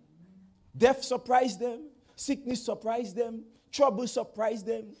hear. Death surprised them. Sickness surprised them. Trouble surprised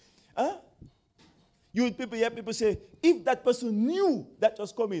them. Huh? You people hear people say, if that person knew that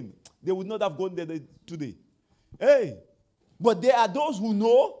was coming, they would not have gone there today. Hey, but there are those who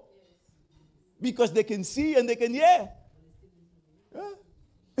know because they can see and they can hear.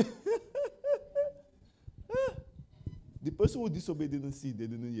 Huh? Huh? The person who disobeyed didn't see, they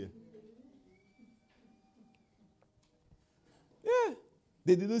didn't hear. Yeah,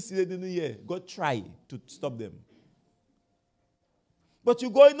 they didn't see, they didn't hear. God tried to stop them. But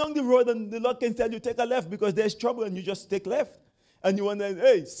you're going on the road and the Lord can tell you, take a left because there's trouble, and you just take left. And you wonder,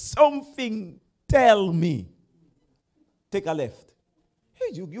 hey, something tell me. Take a left.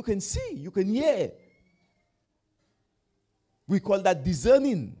 Hey, you can see, you can hear. We call that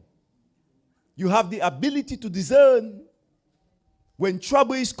discerning. You have the ability to discern when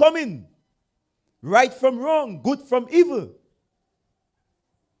trouble is coming. Right from wrong, good from evil.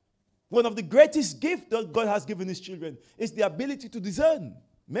 One of the greatest gifts that God has given his children is the ability to discern.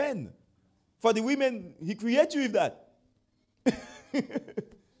 Men. For the women, he created you with that.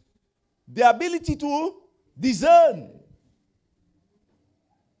 The ability to discern.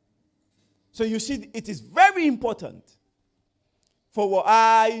 So you see, it is very important for our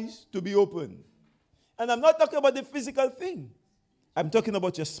eyes to be open. And I'm not talking about the physical thing. I'm talking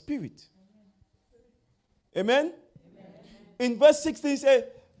about your spirit. Amen? Amen. In verse 16 it says,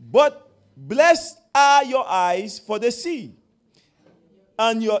 but blessed are your eyes, for they see,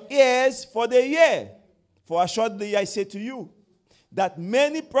 and your ears, for they hear. For assuredly I say to you, that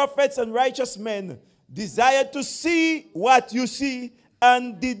many prophets and righteous men desired to see what you see,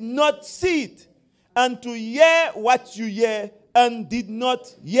 and did not see it, and to hear what you hear, and did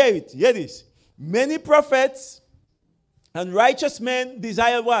not hear it. Hear this. Many prophets and righteous men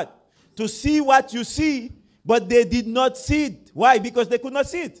desired what? To see what you see, but they did not see it. Why? Because they could not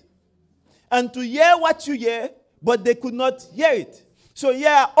see it. And to hear what you hear, but they could not hear it. So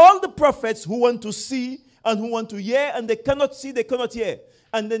yeah, all the prophets who want to see and who want to hear, and they cannot see, they cannot hear.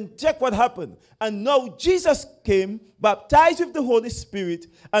 And then check what happened. And now Jesus came, baptized with the Holy Spirit,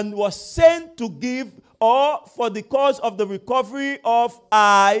 and was sent to give, or for the cause of the recovery of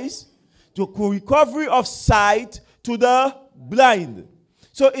eyes, to recovery of sight to the blind.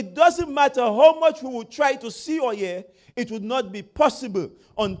 So it doesn't matter how much we would try to see or hear, it would not be possible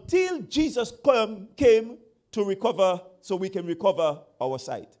until Jesus came to recover, so we can recover our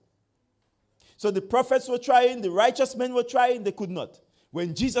sight. So the prophets were trying, the righteous men were trying, they could not.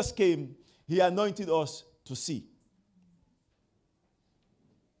 When Jesus came, he anointed us to see.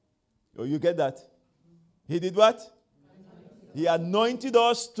 Oh, you get that? He did what? He anointed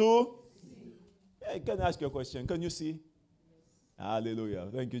us to see. Yeah, can I ask you a question? Can you see? Hallelujah.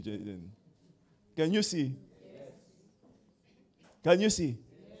 Thank you, Jaden. Can you see? Yes. Can you see?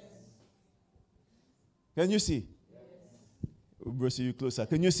 Yes. Can you see? Yes. Bro, see you closer.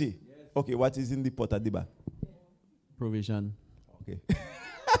 Can you see? Yes. Okay, what is in the pot at the back? Provision. Okay.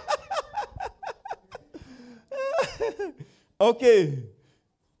 Okay.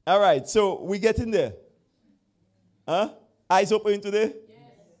 All right, so we get in there. Huh? Eyes open today? Yes.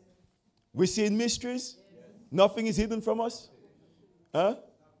 We see in mysteries? Yes. Nothing is hidden from us? Huh?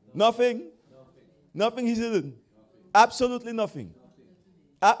 Nothing? Nothing is hidden? Nothing. Absolutely nothing.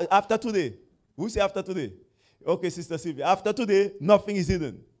 After today? Who say after today? Okay, Sister Sylvia. After today, nothing is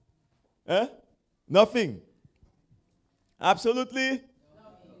hidden. Huh? Nothing. Absolutely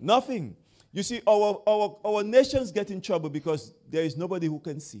nothing. You see, our nations get in trouble because there is nobody who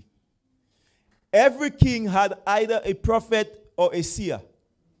can see. Every king had either a prophet or a seer.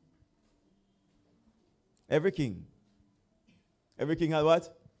 Every king. Every king had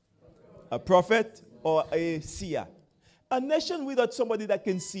what? A prophet or a seer. A nation without somebody that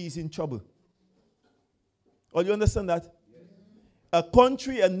can see is in trouble. Oh, you understand that? Yes. A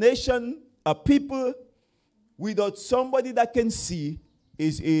country, a nation, a people without somebody that can see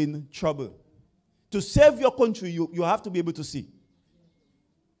is in trouble. To save your country, you have to be able to see.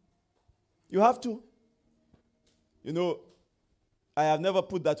 You have to. You know, I have never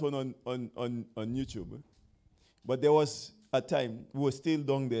put that one on YouTube. But there was a time, we were still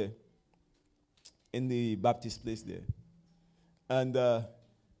down there in the Baptist place there. And the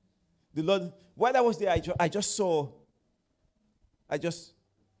Lord, while I was there, I just saw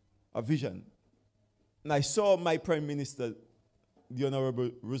a vision. And I saw my Prime Minister, the Honorable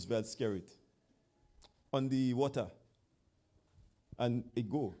Roosevelt Skerrit, on the water. And it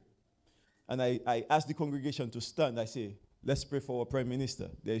go. And I asked the congregation to stand. I say, let's pray for our Prime Minister.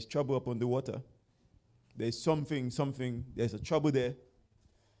 There is trouble upon the water. There's something, there's a trouble there.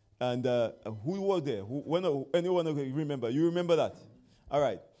 And who was there? Anyone who remember? You remember that? All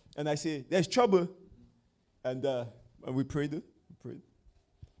right. And I say, there's trouble. And we prayed.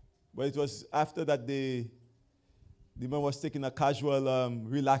 But it was after that the man was taking a casual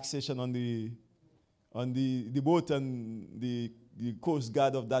relaxation on the boat, and the coast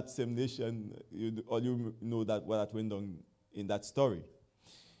guard of that same nation, all you know that what went on in that story.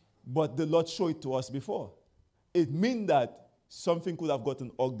 But the Lord showed it to us before. It means that something could have gotten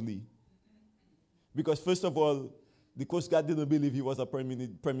ugly. Because first of all, the coast guard didn't believe he was a prime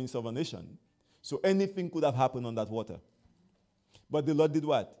minister of a nation. So anything could have happened on that water. But the Lord did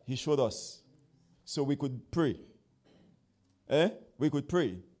what? He showed us. So we could pray. We could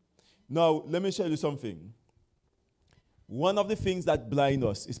pray. Now, let me show you something. One of the things that blind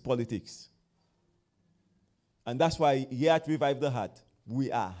us is politics. And that's why here at Revive the Heart,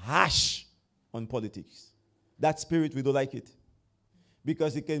 we are harsh on politics. That spirit, we don't like it.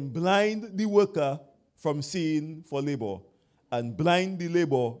 Because it can blind the worker from seeing for labor and blind the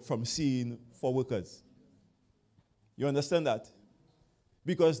labor from seeing for workers. You understand that?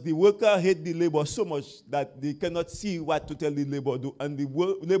 Because the worker hate the labor so much that they cannot see what to tell the labor do. And the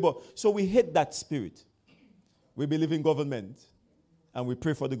labor, so we hate that spirit. We believe in government and we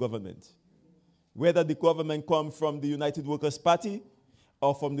pray for the government. Whether the government comes from the United Workers' Party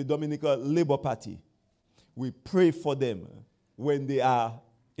or from the Dominica Labour Party, we pray for them when they are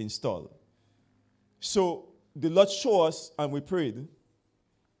installed. So the Lord showed us and we prayed.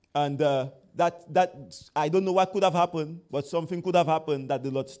 And that I don't know what could have happened, but something could have happened that the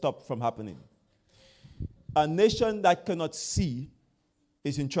Lord stopped from happening. A nation that cannot see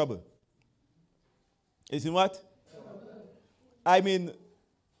is in trouble. Is in what? I mean,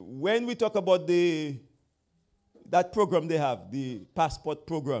 when we talk about that program they have, the passport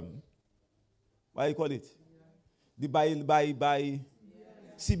program, what do you call it? The by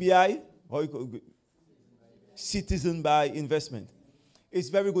CBI, or citizen by investment. It's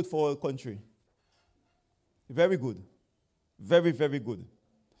very good for our country. Very good. Very, very good.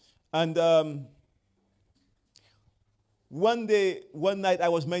 And one night, I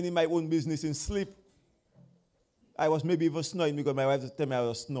was minding my own business in sleep. I was maybe even snoring because my wife told me I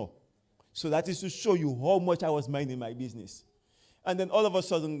was snore. So that is to show you how much I was minding my business. And then all of a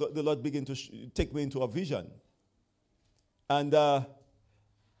sudden, the Lord began to take me into a vision. And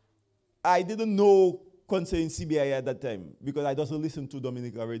I didn't know concerning CBI at that time because I don't listen to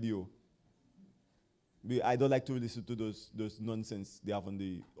Dominica radio. I don't like to listen to those nonsense they have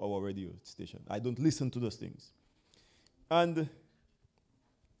on our radio station. I don't listen to those things. And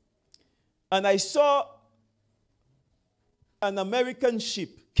I saw an American ship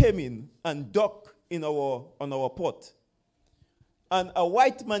came in and docked on our port. And a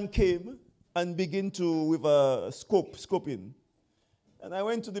white man came and began with a scoping. And I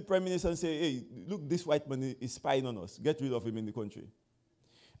went to the Prime Minister and said, hey, look, this white man is spying on us. Get rid of him in the country.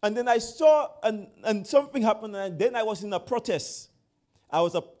 And then I saw, and something happened, and then I was in a protest. I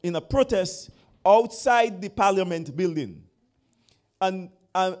was in a protest outside the Parliament building. And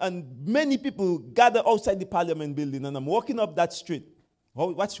many people gather outside the Parliament building, and I'm walking up that street. How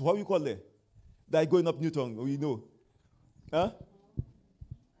you call it? That going up Newton, you know. Huh?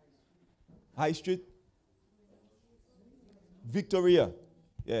 High Street? Victoria.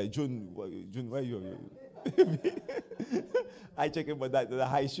 Yeah, June, where are you? I check about that, the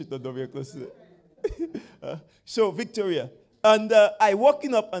High Street not very close. So, Victoria. And I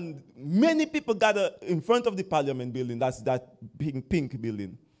walking up, and many people gather in front of the Parliament building. That's that pink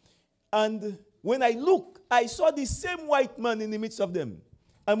building. And when I look, I saw the same white man in the midst of them.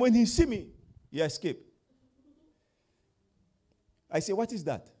 And when he see me, he escaped. I say, what is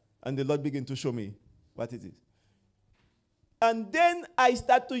that? And the Lord began to show me what it is. And then I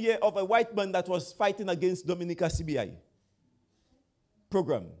start to hear of a white man that was fighting against Dominica CBI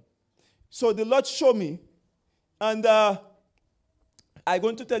program. So the Lord showed me, and I'm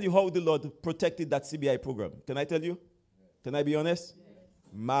going to tell you how the Lord protected that CBI program. Can I tell you? Can I be honest? Yes.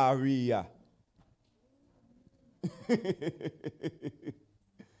 Maria.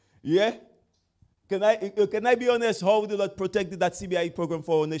 Yeah? Can I be honest how the Lord protected that CBI program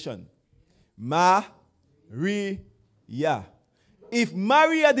for our nation? Maria. If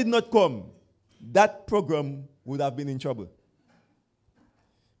Maria did not come, that program would have been in trouble.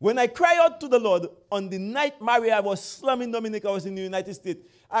 When I cried out to the Lord on the night Maria was slamming Dominica, I was in the United States.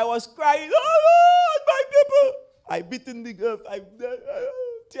 I was crying, oh Lord, my people. I beat in the earth.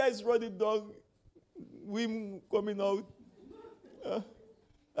 Tears running down. Wind coming out.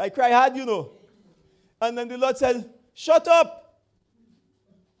 I cry hard, you know. And then the Lord said, shut up.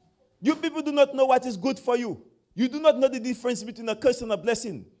 You people do not know what is good for you. You do not know the difference between a curse and a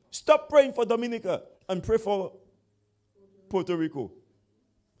blessing. Stop praying for Dominica and pray for Puerto Rico.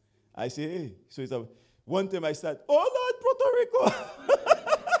 I say, hey. So it's one time I said, oh Lord, Puerto Rico.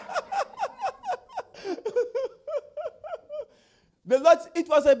 The Lord, it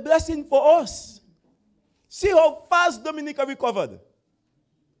was a blessing for us. See how fast Dominica recovered.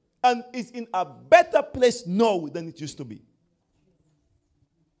 And it's in a better place now than it used to be.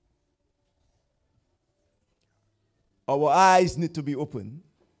 Our eyes need to be open.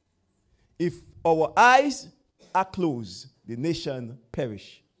 If our eyes are closed, the nation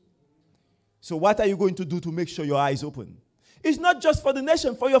perish. So what are you going to do to make sure your eyes open? It's not just for the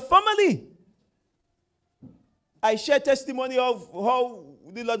nation, for your family. I share testimony of how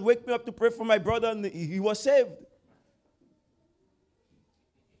the Lord wake me up to pray for my brother and he was saved.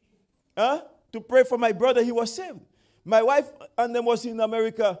 To pray for my brother, he was saved. My wife and them was in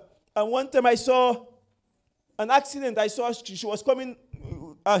America, and one time I saw an accident. I saw she was coming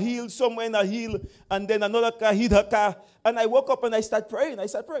a hill, somewhere in a hill, and then another car hit her car. And I woke up and I started praying.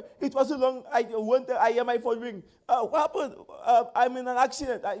 It wasn't long. I hear my phone ring. What happened? I'm in an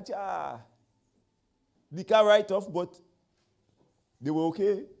accident. The car right off, but they were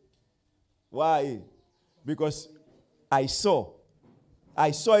okay. Why? Because I saw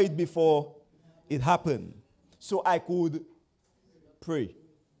it before it happened. So I could pray.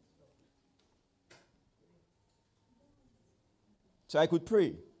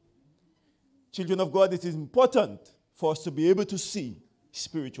 Children of God, it is important for us to be able to see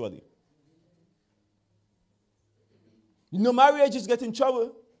spiritually. You know, marriage is getting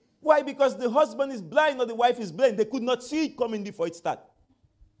trouble. Why? Because the husband is blind or the wife is blind. They could not see it coming before it started.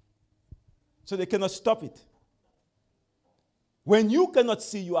 So they cannot stop it. When you cannot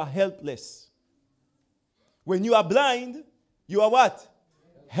see, you are helpless. When you are blind, you are what?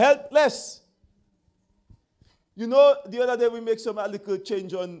 Helpless. You know, the other day we make some little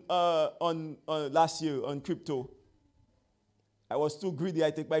change on last year on crypto. I was too greedy.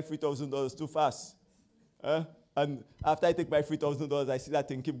 I take my $3,000 too fast. And after I take my $3,000, I see that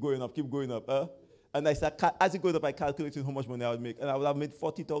thing keep going up. And I start, as it goes up, I calculated how much money I would make. And I would have made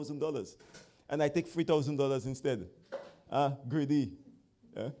 $40,000. And I take $3,000 instead. Greedy.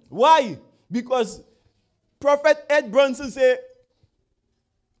 Why? Because Prophet Ed Brunson said,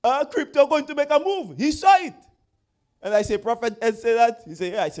 crypto going to make a move. He saw it. And I say, Prophet Ed said that? He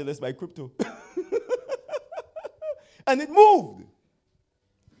said, yeah. I said, let's buy crypto. And it moved.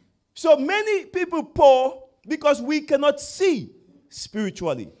 So many people poor because we cannot see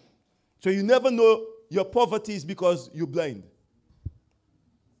spiritually. So you never know your poverty is because you're blind.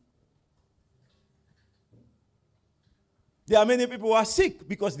 There are many people who are sick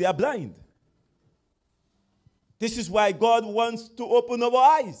because they are blind. This is why God wants to open our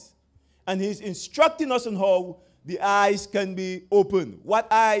eyes. And He's instructing us on how the eyes can be opened. What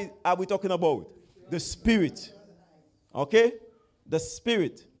eye are we talking about? The Spirit. Okay? The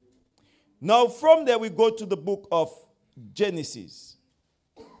Spirit. Now from there we go to the book of Genesis.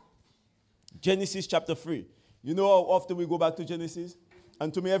 Genesis chapter 3. You know how often we go back to Genesis?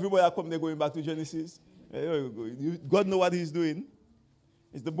 And to me, everywhere I come, they're going back to Genesis. God knows what He's doing.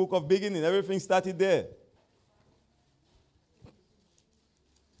 It's the book of beginning. Everything started there.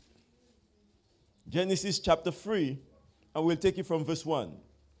 Genesis chapter 3, and we'll take it from verse 1.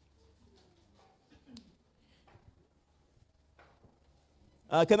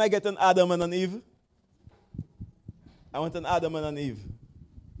 Can I get an Adam and an Eve? I want an Adam and an Eve.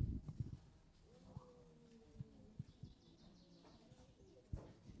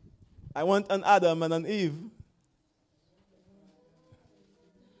 I want an Adam and an Eve.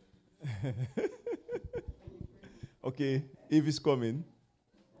 Okay, Eve is coming.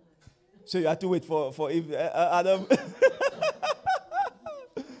 So you have to wait for Eve, Adam.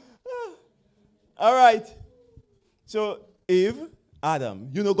 All right. So Eve, Adam.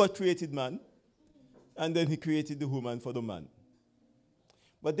 You know God created man. And then He created the woman for the man.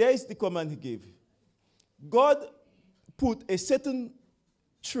 But there is the command He gave. God put a certain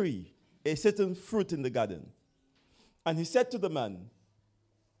tree, a certain fruit in the garden. And He said to the man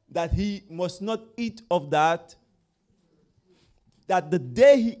that he must not eat of that the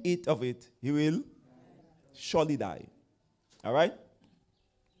day he eat of it, he will surely die. All right?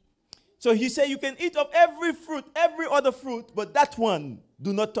 So He said you can eat of every fruit, every other fruit, but that one,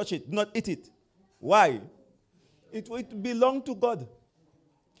 do not touch it, do not eat it. Why? It belonged to God.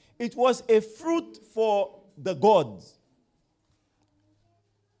 It was a fruit for the gods.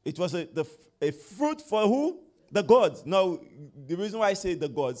 It was a fruit for who? The gods. Now, the reason why I say the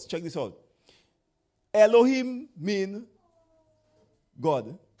gods, check this out. Elohim means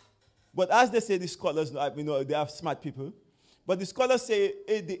God. But as they say, the scholars, they are smart people. But the scholars say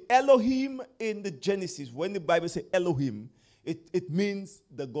the Elohim in the Genesis, when the Bible says Elohim, it means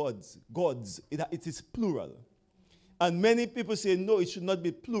the gods. Gods. It is plural. And many people say, no, it should not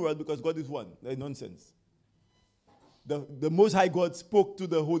be plural because God is one. That's nonsense. The Most High God spoke to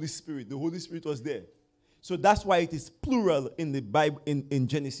the Holy Spirit. The Holy Spirit was there. So that's why it is plural in the Bible, in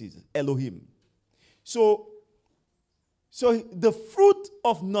Genesis, Elohim. So the fruit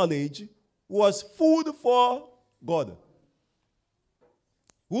of knowledge was food for God.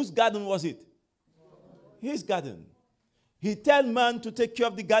 Whose garden was it? His garden. He told man to take care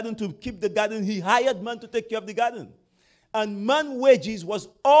of the garden, to keep the garden. He hired man to take care of the garden. And man's wages was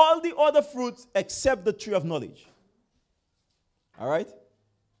all the other fruits except the tree of knowledge. All right?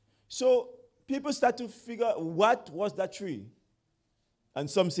 So people start to figure out what was that tree. And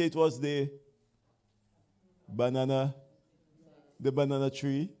some say it was the banana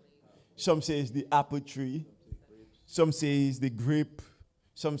tree. Some say it's the apple tree. Some say it's the grape.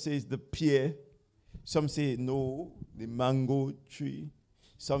 Some say it's the pear. Some say no, the mango tree.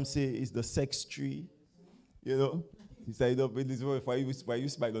 Some say it's the sex tree. You know? He said, why you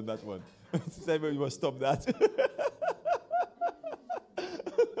smile on that one? He said, you must stop that.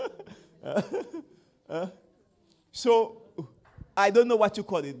 So, I don't know what you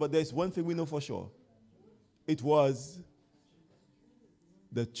call it, but there's one thing we know for sure. It was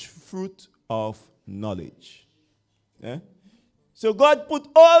the fruit of knowledge. Yeah? So God put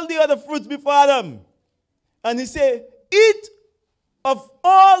all the other fruits before Adam. And he said, eat of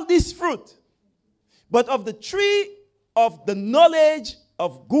all this fruit, but of the tree of the knowledge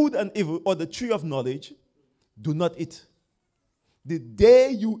of good and evil, or the tree of knowledge, do not eat. The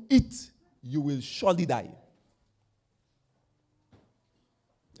day you eat, you will surely die.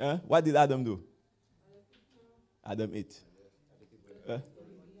 What did Adam do? Adam ate.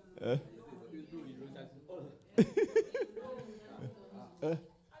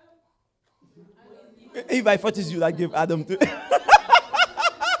 If I thought it's you that gave Adam to...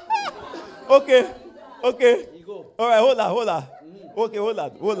 Okay. All right, hold on. Okay, hold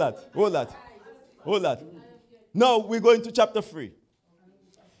that. Now we're going to chapter 3.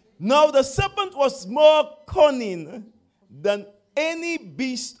 Now the serpent was more cunning than any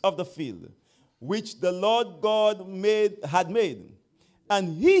beast of the field, which the Lord God had made.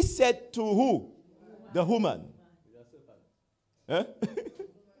 And he said to who? The woman.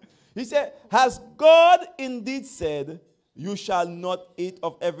 He said, has God indeed said, you shall not eat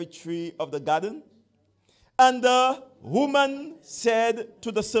of every tree of the garden? And the woman said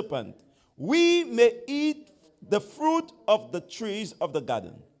to the serpent, we may eat the fruit of the trees of the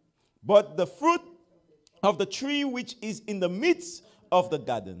garden, but the fruit of the tree which is in the midst of the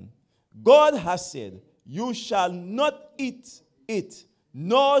garden, God has said, you shall not eat it,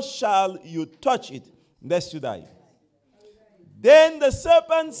 nor shall you touch it, lest you die. Then the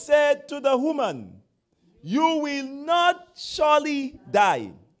serpent said to the woman, you will not surely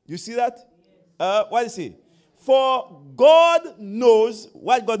die. You see that? What is it? For God knows,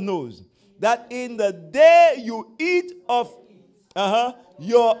 what God knows, that in the day you eat of,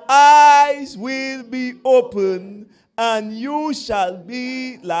 your eyes will be opened, and you shall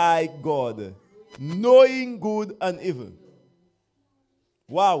be like God, knowing good and evil.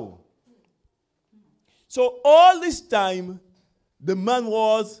 Wow. So all this time, the man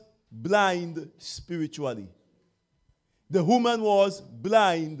was blind spiritually. The woman was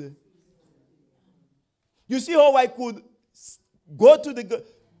blind. You see how I could go to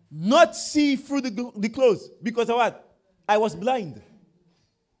not see through the clothes because of what? I was blind.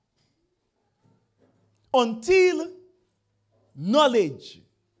 Until knowledge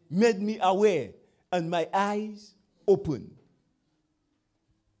made me aware and my eyes opened.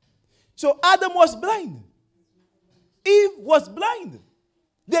 So Adam was blind. Eve was blind.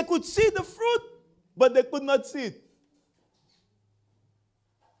 They could see the fruit, but they could not see it.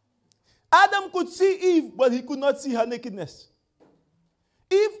 Adam could see Eve, but he could not see her nakedness.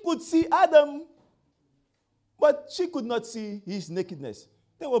 Eve could see Adam, but she could not see his nakedness.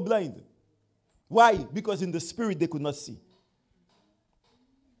 They were blind. Why? Because in the spirit they could not see.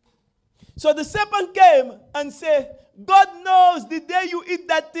 So the serpent came and said, God knows the day you eat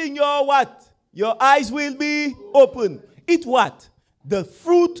that thing, your what? Your eyes will be open. Eat what? The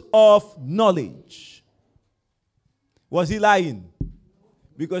fruit of knowledge. Was he lying?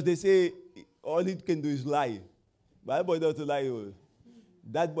 Because they say all he can do is lie. But that boy doesn't lie.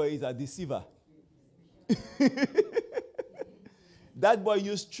 That boy is a deceiver. That boy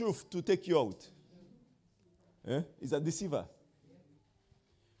used truth to take you out. He's a deceiver.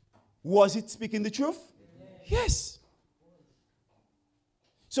 Was it speaking the truth? Yes.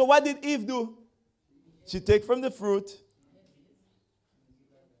 So what did Eve do? She take from the fruit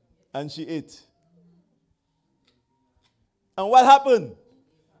and she ate. And what happened?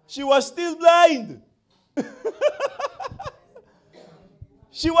 She was still blind.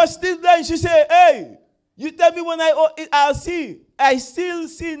 She was still blind. She said, hey, you tell me when I'll see. I still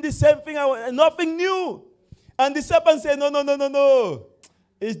see the same thing. Nothing new. And the serpent said, no, no, no, no, no.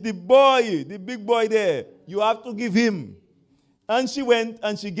 It's the boy, the big boy there. You have to give him. And she went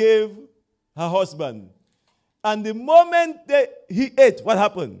and she gave her husband. And the moment he ate, what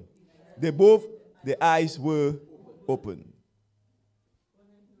happened? The eyes were open.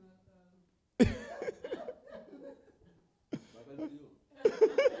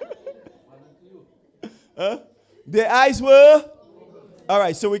 Huh? The eyes were? All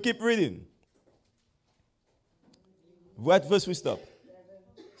right, so we keep reading. What verse we stop?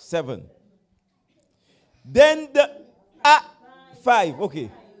 7. Then 5,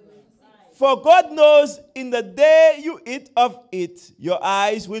 okay. For God knows in the day you eat of it, your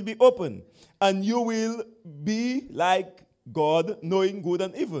eyes will be open, and you will be like God, knowing good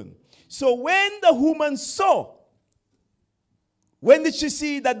and evil. So when the woman saw, when did she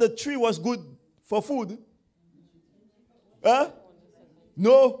see that the tree was good for food?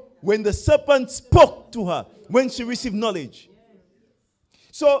 No, when the serpent spoke to her, when she received knowledge.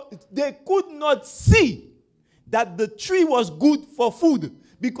 So they could not see that the tree was good for food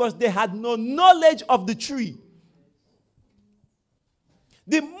because they had no knowledge of the tree.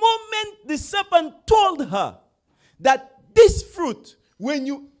 The moment the serpent told her that this fruit, when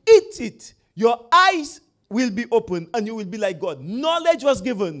you eat it, your eyes will be open and you will be like God. Knowledge was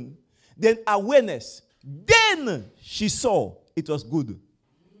given, then awareness. Then she saw it was good.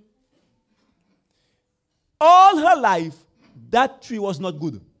 All her life, that tree was not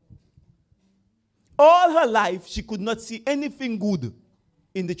good. All her life, she could not see anything good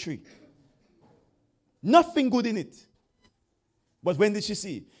in the tree. Nothing good in it. But when did she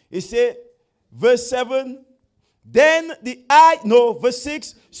see? It said, verse 7, verse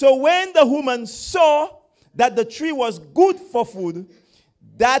 6, so when the woman saw that the tree was good for food,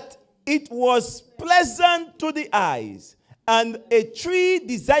 that it was pleasant to the eyes, and a tree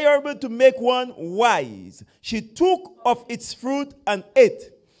desirable to make one wise, she took of its fruit and ate.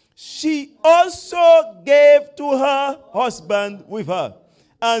 She also gave to her husband with her,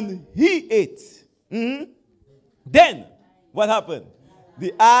 and he ate. Then, what happened?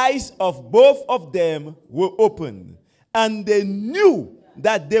 The eyes of both of them were opened, and they knew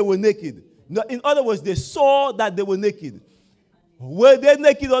that they were naked. Now, in other words, they saw that they were naked. Were they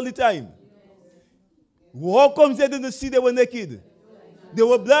naked all the time? How come they didn't see they were naked? They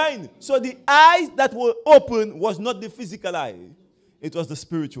were blind. So the eyes that were open was not the physical eye. It was the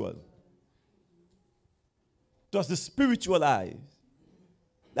spiritual. It was the spiritual eye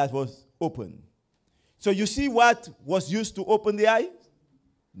that was open. So you see what was used to open the eyes?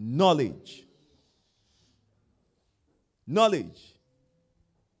 Knowledge. Knowledge.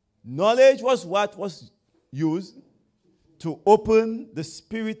 Knowledge was what was used to open the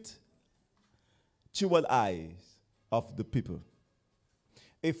spiritual eyes of the people.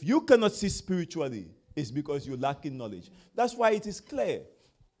 If you cannot see spiritually, it's because you lack in knowledge. That's why it is clear.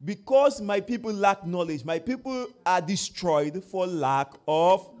 Because my people lack knowledge, my people are destroyed for lack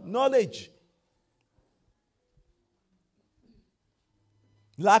of knowledge.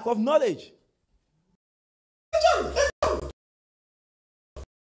 Lack of knowledge.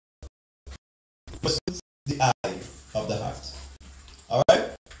 The eye of the heart. All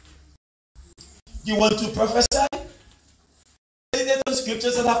right? You want to prophesy? There are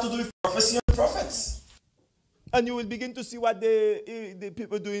scriptures that have to do with prophecy and prophets. And you will begin to see what the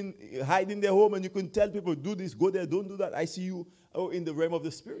people doing, hide in their home, and you can tell people, do this, go there, don't do that. I see you in the realm of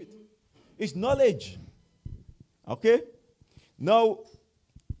the spirit. It's knowledge. Okay? Now,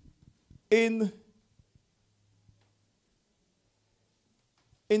 in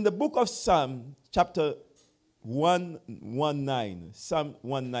the book of Psalm, chapter 119, Psalm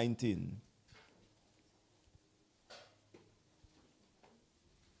 119.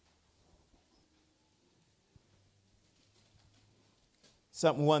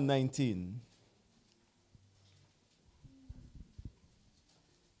 Psalm 119.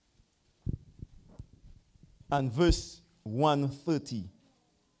 And verse 130.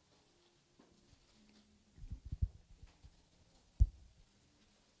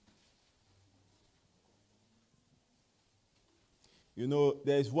 You know,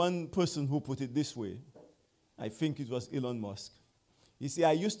 there is one person who put it this way. I think it was Elon Musk. He said,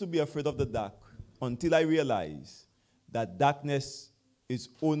 I used to be afraid of the dark until I realized that darkness is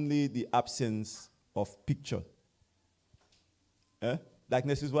only the absence of picture.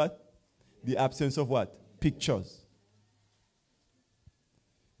 Darkness is what? The absence of what? Pictures.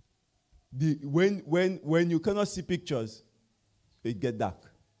 When you cannot see pictures, it get dark.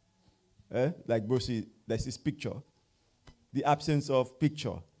 Like Brucey, that's his picture. The absence of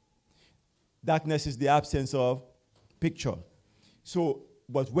picture. Darkness is the absence of picture. So,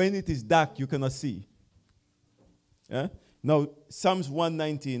 but when it is dark, you cannot see. Now, Psalms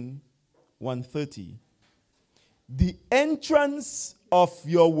 119, 130. The entrance of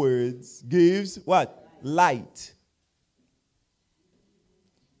your words gives what? Light.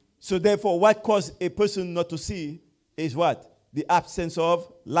 So therefore, what causes a person not to see is what? The absence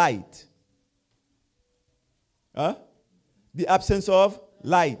of light. The absence of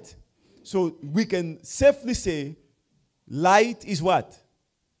light. So we can safely say light is what?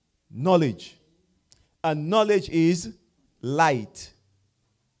 Knowledge. And knowledge is light.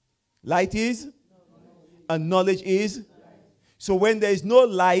 Light is? And knowledge is? So when there is no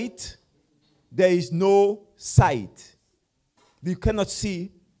light, there is no sight. You cannot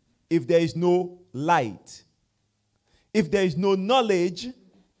see if there is no light. If there is no knowledge,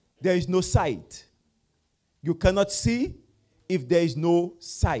 there is no sight. You cannot see if there is no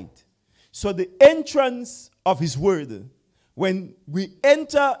sight. So the entrance of his word, when we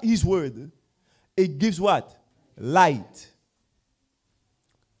enter his word, it gives what? Light.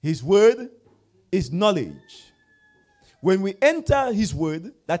 His word is knowledge. When we enter his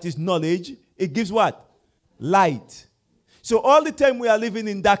word, that is knowledge, it gives what? Light. So all the time we are living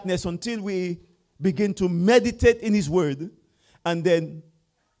in darkness until we begin to meditate in his word, and then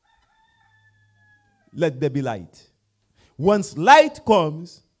let there be light. Once light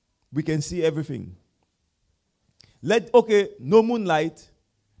comes, we can see everything. No moonlight,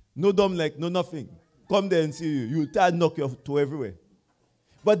 no dumb light, no nothing. Come there and see you. You will knock you to everywhere.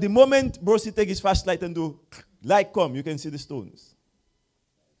 But the moment Brosi take his flashlight and do light come, you can see the stones.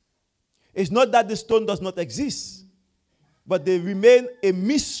 It's not that the stone does not exist, but they remain a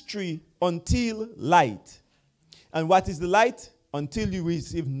mystery until light. And what is the light? Until you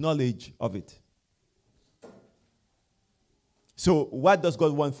receive knowledge of it. So what does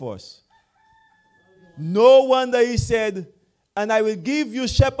God want for us? No wonder he said, and I will give you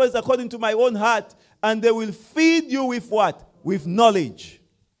shepherds according to my own heart, and they will feed you with what? With knowledge.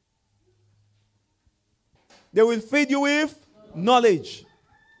 They will feed you with knowledge.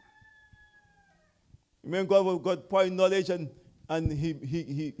 Remember God poured knowledge, and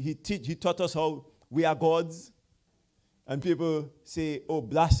he taught us how we are gods. And people say, oh,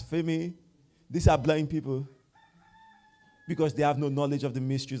 blasphemy. These are blind people. Because they have no knowledge of the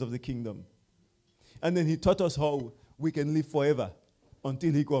mysteries of the kingdom. And then he taught us how we can live forever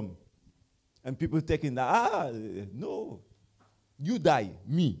until he comes. And people taking that, no. You die,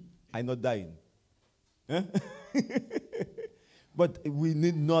 me, I'm not dying. But we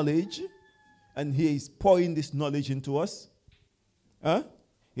need knowledge, and he is pouring this knowledge into us.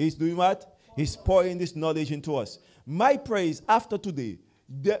 He's doing what? He's pouring this knowledge into us. My prayer is after today,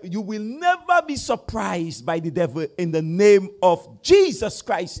 you will never be surprised by the devil in the name of Jesus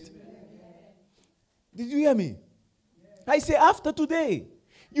Christ. Did you hear me? I say after today,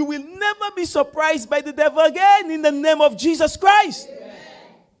 you will never be surprised by the devil again in the name of Jesus Christ.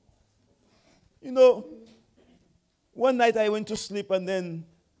 You know, one night I went to sleep, and then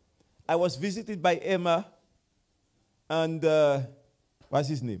I was visited by Emma and what's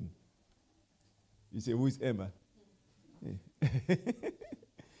his name? You say, who is Emma?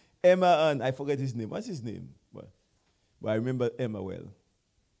 Emma and I forget his name. What's his name? But I remember Emma well.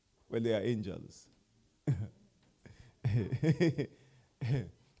 Well, they are angels.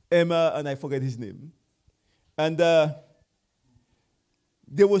 Emma and I forget his name. And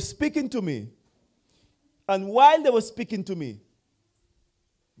they were speaking to me. And while they were speaking to me,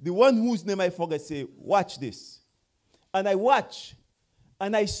 the one whose name I forget say, watch this. And I watched,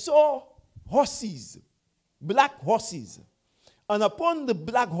 and I saw horses, black horses. And upon the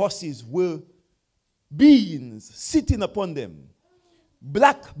black horses were beings sitting upon them.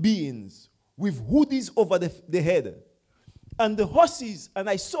 Black beings with hoodies over the head. And the horses, and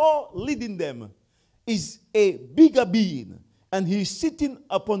I saw leading them, is a bigger being. And he is sitting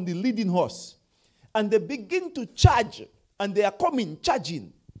upon the leading horse. And they begin to charge, and they are coming,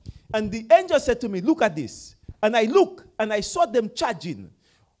 charging. And the angel said to me, look at this. And I look, and I saw them charging.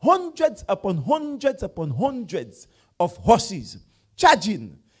 Hundreds upon hundreds upon hundreds of horses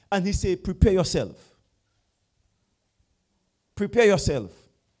charging. And he said, prepare yourself. Prepare yourself.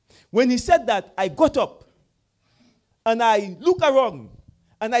 When he said that, I got up. And I look around.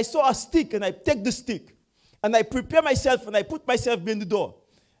 And I saw a stick, and I take the stick. And I prepare myself, and I put myself behind the door.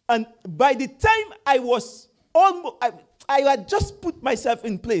 And by the time I was almost, I had just put myself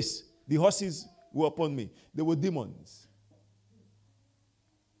in place. The horses were upon me. They were demons.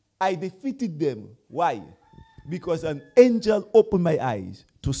 I defeated them. Why? Because an angel opened my eyes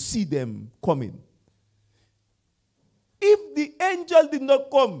to see them coming. If the angel did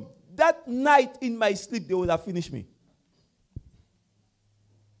not come, that night in my sleep, they would have finished me.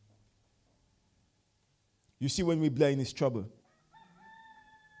 You see, when we blind is trouble.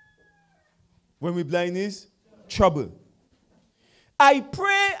 When we blind is trouble. I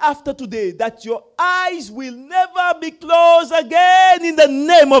pray after today that your eyes will never be closed again in the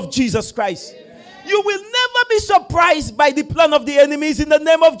name of Jesus Christ. Amen. You will never be surprised by the plan of the enemies in the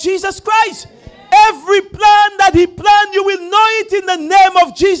name of Jesus Christ. Amen. Every plan that he planned, you will know it in the name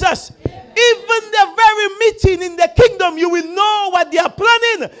of Jesus. Amen. Even the very meeting in the kingdom, you will know what they are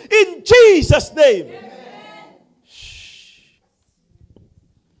planning in Jesus' name. Amen. Shh.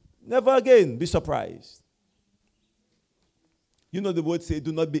 Never again be surprised. You know the word says,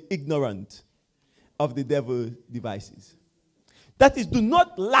 do not be ignorant of the devil's devices. That is, do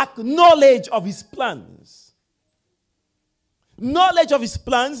not lack knowledge of his plans. Knowledge of his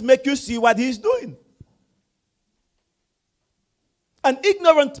plans make you see what he is doing. An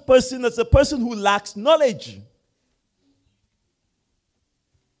ignorant person is a person who lacks knowledge.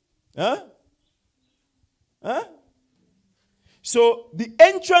 Huh? Huh? So the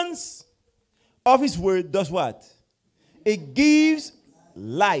entrance of his word does what? It gives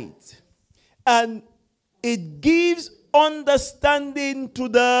light. And it gives understanding to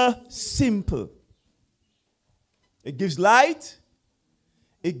the simple. It gives light.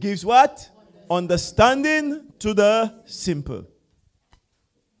 It gives what? Understanding to the simple.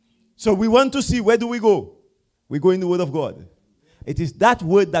 So we want to see, where do we go? We go in the word of God. It is that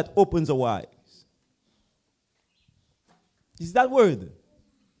word that opens our eyes. It's that word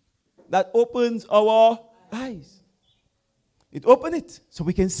that opens our eyes. It opens it so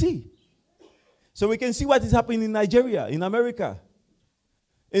we can see. So we can see what is happening in Nigeria, in America,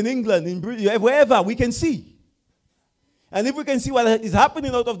 in England, in Britain, wherever we can see. And if we can see what is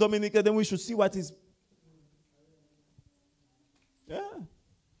happening out of Dominica, then we should see what is. Yeah.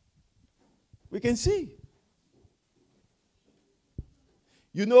 We can see.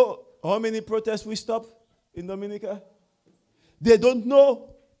 You know how many protests we stopped in Dominica? They don't know.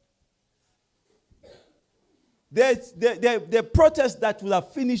 The protest that would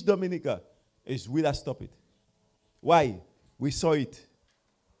have finished Dominica is we that stop it. Why? We saw it.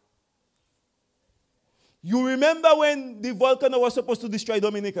 You remember when the volcano was supposed to destroy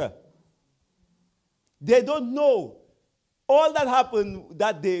Dominica? They don't know. All that happened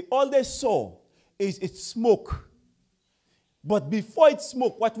that day, all they saw is it's smoke. But before it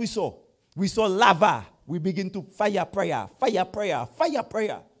smoke, what we saw? We saw lava. We begin to fire prayer, fire prayer, fire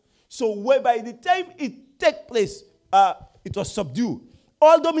prayer. So by the time it took place, it was subdued.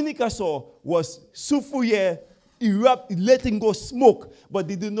 All Dominica saw was sulfur erupt, letting go smoke, but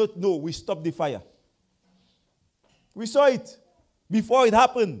they did not know we stopped the fire. We saw it before it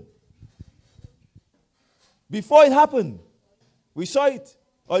happened. Before it happened, we saw it.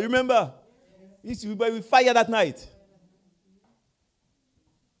 Oh, you remember? We fired that night.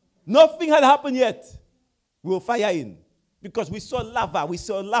 Nothing had happened yet. We were firing because we saw lava,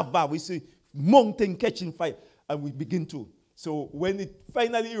 we see mountain catching fire, and we begin to. So when it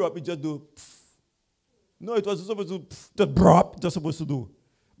finally erupted, it just do. Pff. No, it was supposed to just drop. It was supposed to do,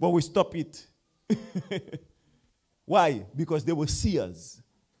 but we stop it. Why? Because they were seers.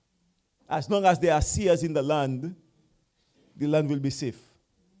 As long as there are seers in the land will be safe.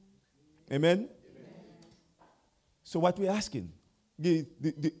 Amen? Amen. So what we're asking,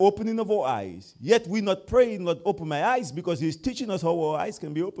 the opening of our eyes. Yet we're not praying, not open my eyes, because he's teaching us how our eyes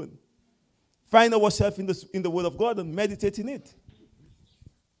can be opened. Find ourselves in the word of God and meditate in it.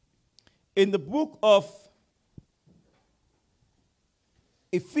 In the book of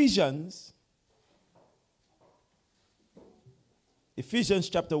Ephesians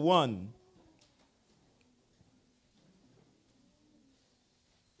chapter 1,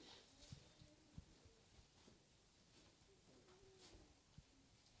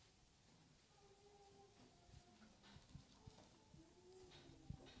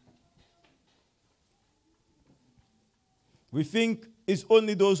 we think it's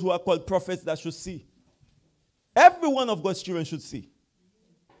only those who are called prophets that should see. Every one of God's children should see.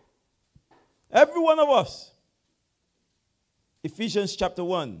 Every one of us. Ephesians chapter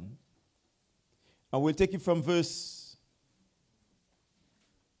 1. And we'll take it from verse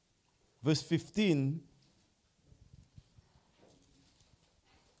 15.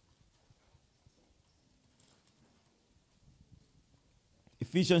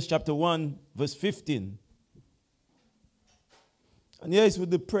 Ephesians chapter 1, verse 15. And here is with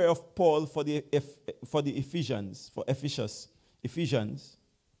the prayer of Paul for the Ephesians, for Ephesians.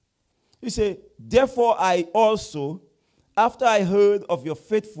 He said, therefore I also, after I heard of your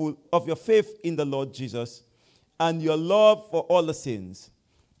faith in the Lord Jesus and your love for all the saints,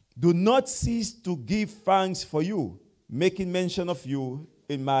 do not cease to give thanks for you, making mention of you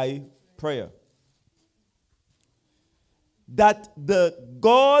in my prayer. That the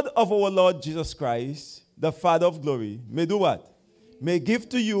God of our Lord Jesus Christ, the Father of glory, may do what? May give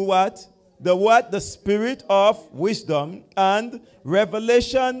to you what? The spirit of wisdom and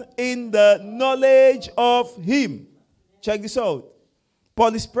revelation in the knowledge of him. Check this out.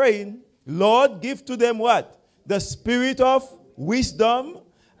 Paul is praying, Lord, give to them what? The spirit of wisdom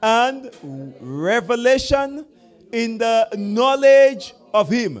and revelation in the knowledge of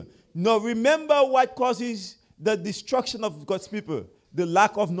him. Now remember what causes the destruction of God's people? The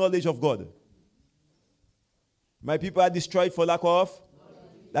lack of knowledge of God. My people are destroyed for lack of?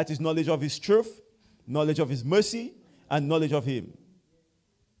 That is knowledge of his truth, knowledge of his mercy, and knowledge of him.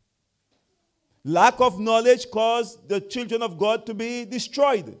 Lack of knowledge caused the children of God to be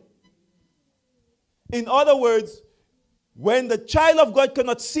destroyed. In other words, when the child of God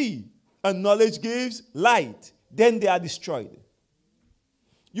cannot see and knowledge gives light, then they are destroyed.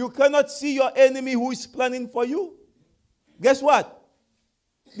 You cannot see your enemy who is planning for you. Guess what?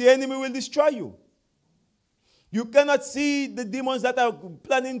 The enemy will destroy you. You cannot see the demons that are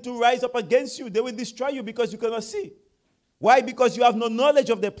planning to rise up against you. They will destroy you because you cannot see. Why? Because you have no knowledge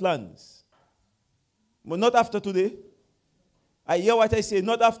of their plans. But not after today. I hear what I say.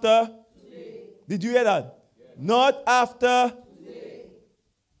 Not after today. Did you hear that? Yeah. Not after today.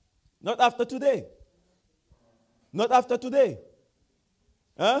 Not after today. Not after today.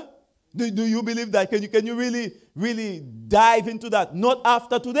 Huh? Do you believe that? Can you really dive into that? Not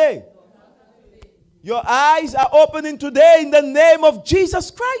after today. Your eyes are opening today in the name of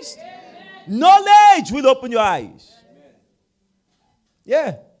Jesus Christ. Amen. Knowledge will open your eyes. Amen.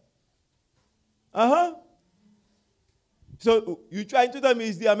 Yeah. So you trying to tell me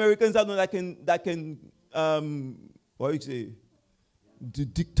it's the Americans that can what do you say?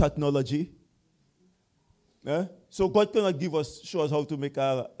 Dictate technology. Yeah? So God cannot show us how to make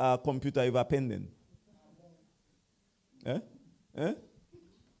a computer with a pen then. Yeah? Yeah?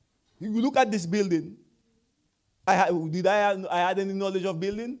 You look at this building. I had any knowledge of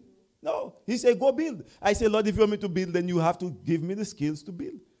building? No. He said, go build. I said, Lord, if you want me to build, then you have to give me the skills to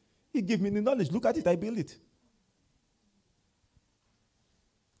build. He gave me the knowledge. Look at it. I built it.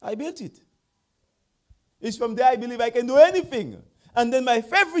 I built it. It's from there I believe I can do anything. And then my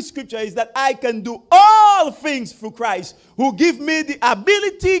favorite scripture is that I can do all things through Christ, who give me the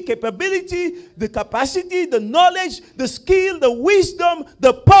ability, capability, the capacity, the knowledge, the skill, the wisdom,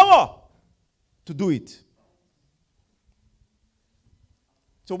 the power to do it.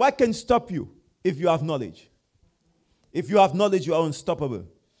 So what can stop you if you have knowledge? If you have knowledge, you are unstoppable.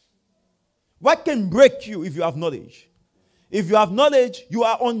 What can break you if you have knowledge? If you have knowledge, you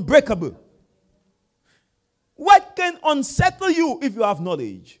are unbreakable. What can unsettle you if you have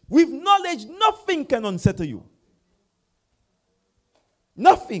knowledge? With knowledge, nothing can unsettle you.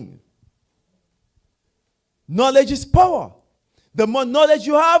 Nothing. Knowledge is power. The more knowledge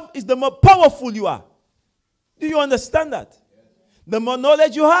you have, is the more powerful you are. Do you understand that? The more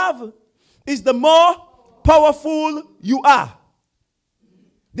knowledge you have, is the more powerful you are.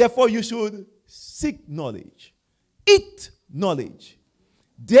 Therefore, you should seek knowledge. Eat knowledge.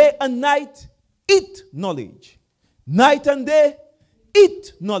 Day and night, eat knowledge. Night and day,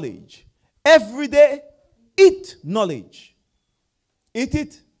 eat knowledge. Every day, eat knowledge. Eat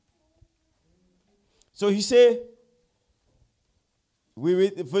it. So he say, we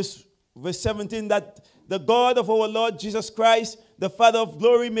read verse 17, that the God of our Lord Jesus Christ, the Father of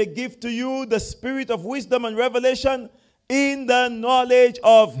glory, may give to you the spirit of wisdom and revelation in the knowledge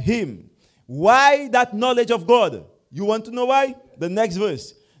of him. Why that knowledge of God? You want to know why? The next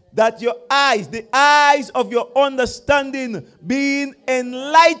verse. That your eyes, the eyes of your understanding being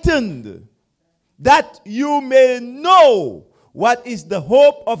enlightened, that you may know what is the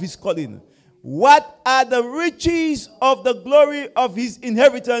hope of his calling, what are the riches of the glory of his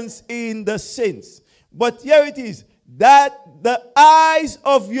inheritance in the saints. But here it is, that the eyes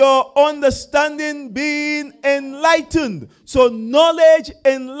of your understanding being enlightened. So knowledge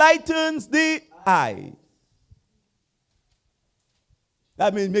enlightens the eye.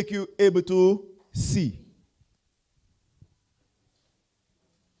 That means make you able to see.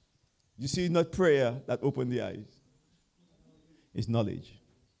 You see, not prayer that open the eyes. It's knowledge.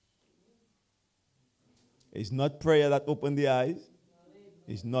 It's not prayer that open the eyes.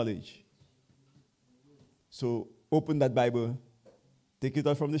 It's knowledge. So open that Bible Take it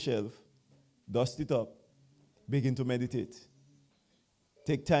out from the shelf, dust it up, begin to meditate.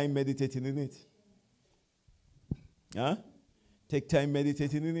 Take time meditating in it. Huh? Take time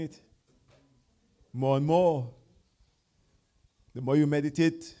meditating in it. More and more. The more you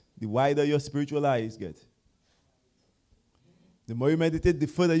meditate, the wider your spiritual eyes get. The more you meditate, the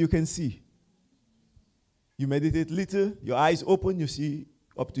further you can see. You meditate little, your eyes open, you see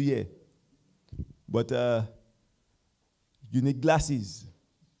up to here. But you need glasses.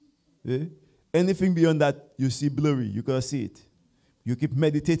 Eh? Anything beyond that, you see blurry. You can't see it. You keep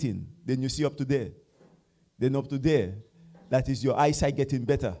meditating, then you see up to there. Then up to there. That is your eyesight getting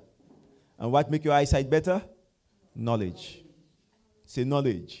better. And what make your eyesight better? Knowledge. Say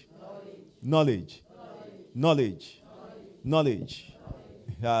knowledge. Knowledge. Knowledge. Knowledge.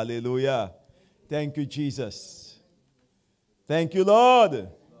 Hallelujah. Thank you, Jesus. Thank you, Lord.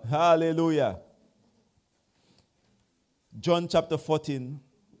 Hallelujah. John chapter 14.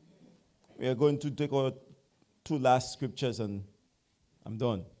 We are going to take our two last scriptures and I'm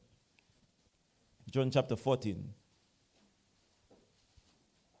done. John chapter 14.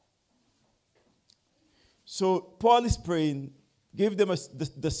 So Paul is praying, give them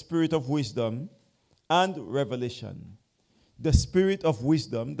the spirit of wisdom and revelation. The spirit of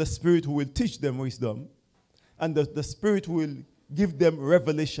wisdom, the spirit who will teach them wisdom, and the spirit who will give them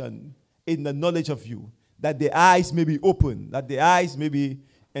revelation in the knowledge of you, that their eyes may be open, that their eyes may be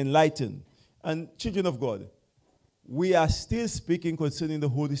enlightened. And children of God, we are still speaking concerning the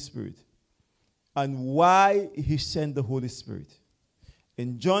Holy Spirit and why he sent the Holy Spirit.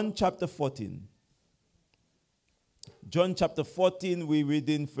 In John chapter 14, we read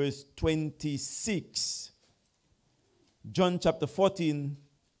in verse 26. John chapter 14,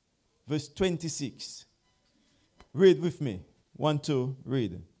 verse 26. Read with me. 1, 2,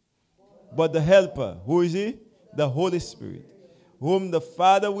 read. But the Helper, who is he? The Holy Spirit, whom the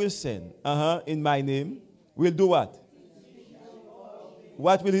Father will send in my name, will do what?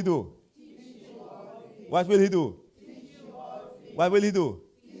 What will he do? What will he do? What will he do?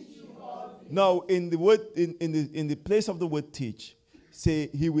 Now, in the word, in the place of the word teach, say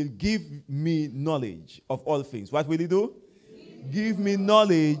he will give me knowledge of all things. What will he do? Give me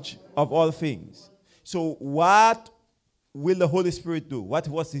knowledge of all things. So what will the Holy Spirit do? What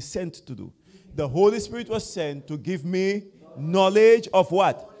was he sent to do? The Holy Spirit was sent to give me knowledge of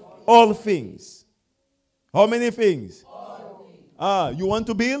what? All things. How many things? You want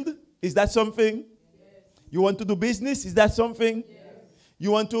to build? Is that something? Yes. You want to do business? Is that something? Yes.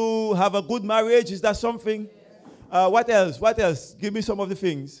 You want to have a good marriage? Is that something? Yes. What else? What else? Give me some of the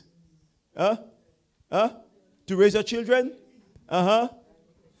things. To raise your children?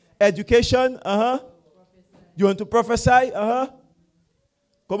 Education? You want to prophesy? Come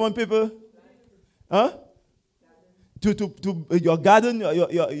on, people. To your garden,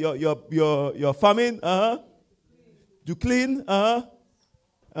 your farming, to clean,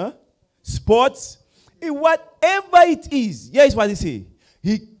 sports, whatever it is. Here's what he say.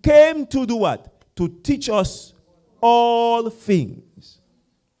 He came to do what? To teach us all things.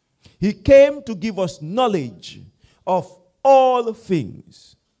 He came to give us knowledge of all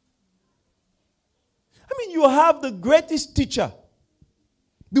things. I mean, you have the greatest teacher,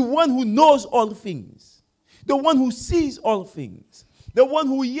 the one who knows all things, the one who sees all things, the one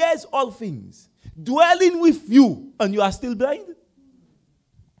who hears all things, dwelling with you, and you are still blind?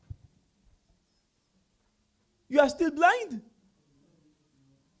 You are still blind?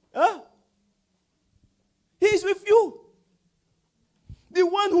 He's with you. The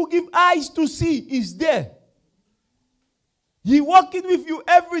one who gives eyes to see is there. He walking with you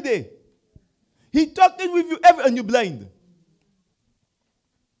every day. He talking with you and you're blind.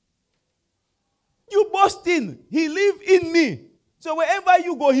 You boasting. He live in me. So wherever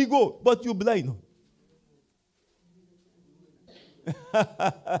you go, he go. But you blind.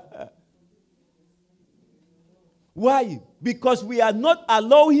 Why? Because we are not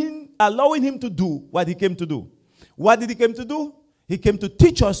allowing him to do what he came to do. What did he come to do? He came to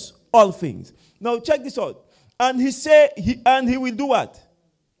teach us all things. Now check this out. And he said, he will do what?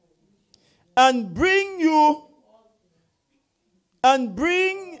 And bring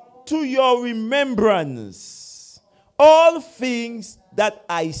to your remembrance all things that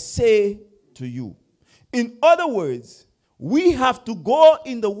I say to you. In other words, we have to go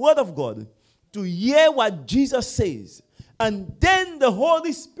in the Word of God to hear what Jesus says. And then the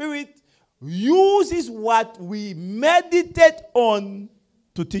Holy Spirit uses what we meditate on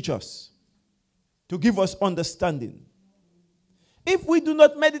to teach us, to give us understanding. If we do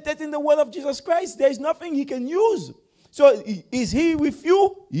not meditate in the word of Jesus Christ, there is nothing he can use. So is he with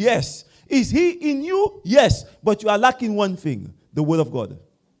you? Yes. Is he in you? Yes. But you are lacking one thing, the word of God.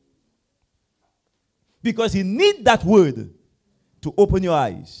 Because he needs that word to open your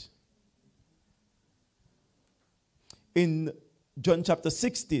eyes. In John chapter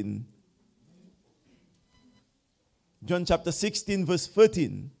 16, verse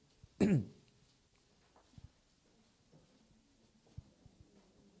 13,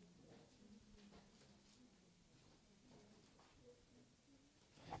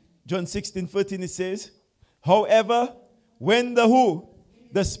 John 16:13 it says, however, when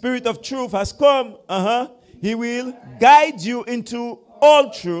the Spirit of truth has come, he will guide you into all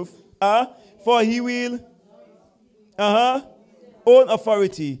truth, for he will own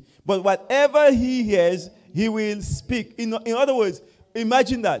authority. But whatever he hears, he will speak. In other words,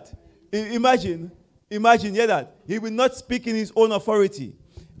 imagine that. Imagine, hear that. He will not speak in his own authority.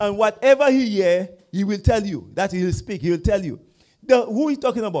 And whatever he hears, he will tell you. That he will speak, he will tell you. Who is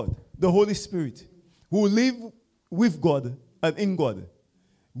talking about? The Holy Spirit, who live with God and in God.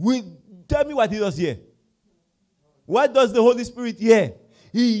 Tell me what he does here. What does the Holy Spirit hear?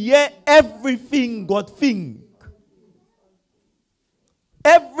 He hears everything God thinks.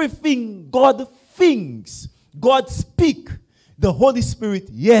 Everything God thinks, God speak, the Holy Spirit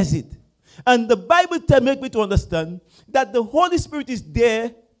hears it. And the Bible make me to understand that the Holy Spirit is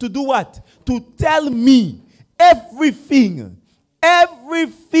there to do what? To tell me everything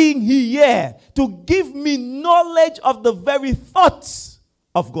he hears, to give me knowledge of the very thoughts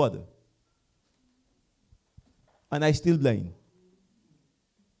of God. And I still blind.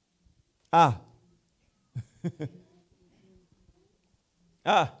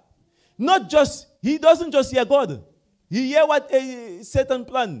 Not just, he doesn't just hear God. He hear what Satan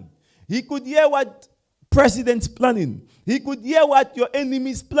plan. He could hear what president's planning. He could hear what your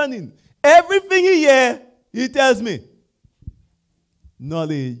enemy's planning. Everything he hear, he tells me.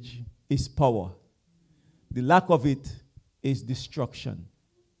 Knowledge is power. The lack of it is destruction.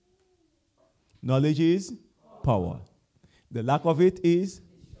 Knowledge is power. The lack of it is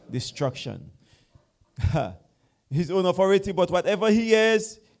destruction. His own authority, but whatever he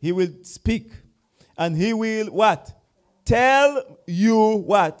hears, he will speak. And he will what? Tell you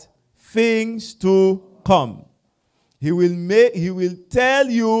what? Things to come. He will tell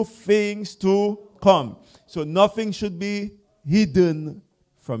you things to come. So nothing should be hidden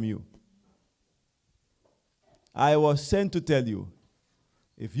from you. I was sent to tell you,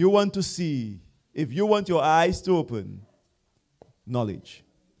 if you want to see, if you want your eyes to open, knowledge.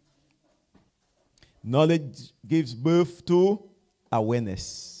 Knowledge gives birth to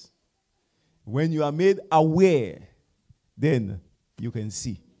awareness. When you are made aware, then you can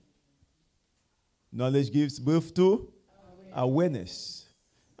see. Knowledge gives birth to awareness.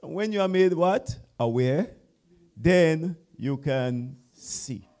 And when you are made what? Aware, then you can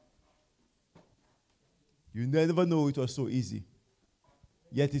see. You never know it was so easy.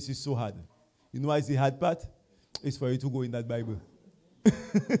 Yet it is so hard. You know why it's the hard part? It's for you to go in that Bible.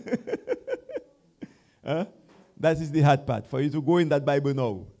 Huh? That is the hard part. For you to go in that Bible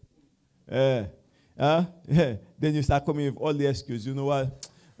now. Then you start coming with all the excuses. You know what?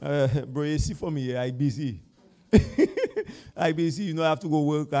 Bro, you see for me, I busy. I busy, you know, I have to go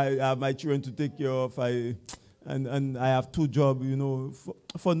work. I have my children to take care of. And I have 2 jobs, you know.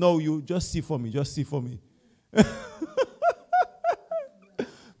 For now, you just see for me. Just see for me.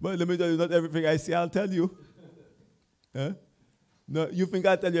 But let me tell you, not everything I see, I'll tell you. Huh? No, you think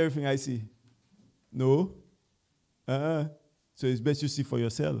I'll tell you everything I see? No. So it's best you see for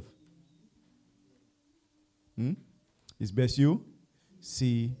yourself. It's best you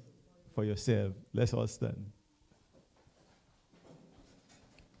see for yourself. Let's all stand.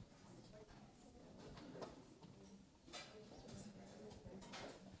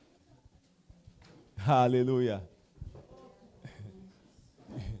 Hallelujah.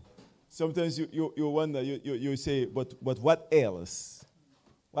 Sometimes you wonder, you say, but what else?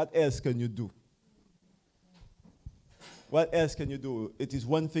 What else can you do? What else can you do? It is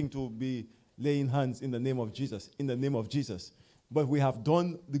one thing to be laying hands in the name of Jesus, But we have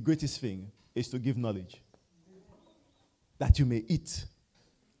done the greatest thing, is to give knowledge. That you may eat.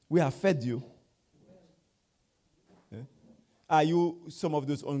 We have fed you. Yeah? Are you some of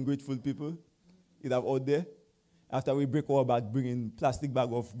those ungrateful people that are out there? After we break our back, bringing plastic bag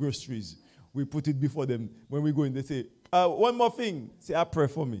of groceries, we put it before them. When we go in, they say, one more thing. Say, I pray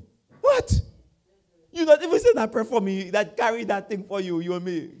for me. What? You not even saying I pray for me, that carry that thing for you, you and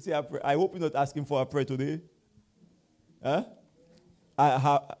me. Say, I pray. I hope you're not asking for a prayer today. Huh?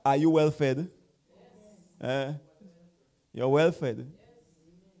 Are you well fed? Yes. You're well fed.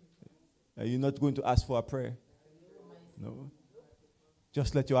 Yes. Are you not going to ask for a prayer? No.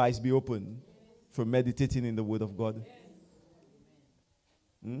 Just let your eyes be open for meditating in the Word of God.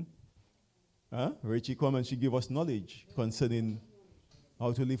 Rachel come and she gave us knowledge concerning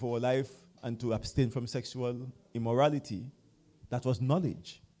how to live our life and to abstain from sexual immorality. That was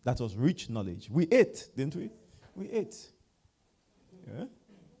knowledge. That was rich knowledge. We ate, didn't we? We ate. Yeah?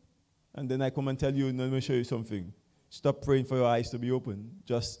 And then I come and tell you, let me show you something. Stop praying for your eyes to be open.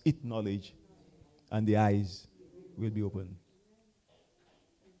 Just eat knowledge, and the eyes will be open.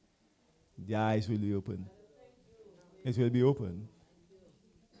 The eyes will be open. It will be open.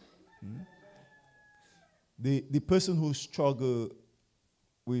 The person who struggles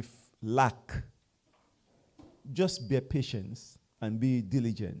with lack, just bear patience and be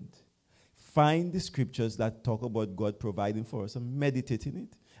diligent. Find the scriptures that talk about God providing for us and meditate in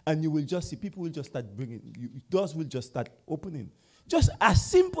it. And you will just see, people will just start bringing, doors will just start opening. Just as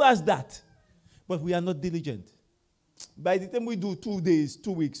simple as that. But we are not diligent. By the time we do 2 days,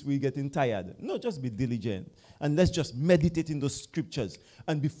 2 weeks, we're getting tired. No, just be diligent. And let's just meditate in those scriptures.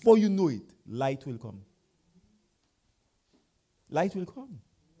 And before you know it, light will come. Light will come.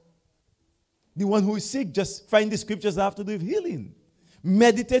 The one who is sick, just find the scriptures that have to do with healing.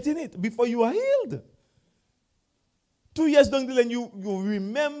 Meditate in it before you are healed. 2 years down the line, you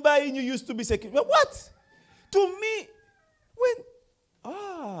remember and you used to be sick. What? To me,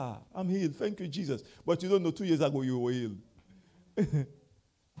 I'm healed. Thank you, Jesus. But you don't know 2 years ago you were healed.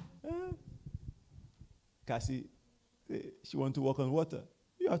 Cassie, she wants to walk on water.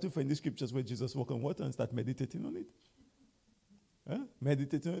 You have to find the scriptures where Jesus walked on water and start meditating on it.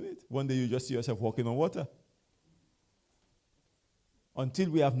 Meditating on it. One day you just see yourself walking on water. Until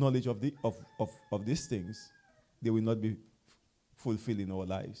we have knowledge of these things, they will not be fulfilled in our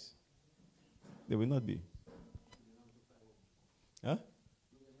lives. They will not be.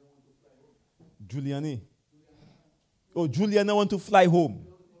 Juliani. Oh, Juliana want to fly home.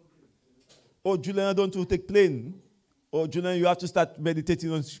 Oh, Juliana don't want to take plane. Oh, Juliana, you have to start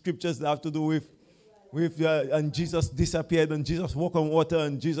meditating on scriptures that have to do with and Jesus disappeared, and Jesus walked on water,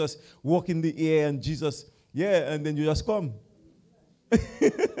 and Jesus walked in the air, and Jesus, and then you just come.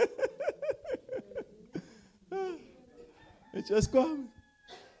 It just come.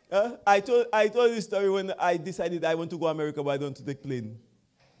 I told this story when I decided I want to go to America, but I don't want to take plane.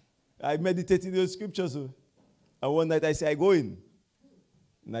 I meditated in those scriptures. And one night I say, I go in.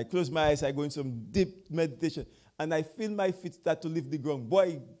 And I close my eyes, I go in some deep meditation. And I feel my feet start to leave the ground.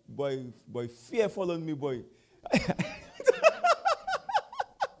 Boy, fear fall on me, boy.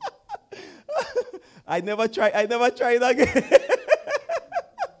 I never try it again.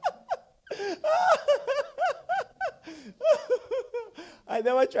 I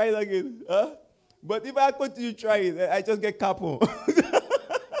never try it again. But if I continue trying, I just get capo.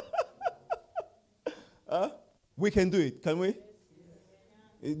 We can do it, can we?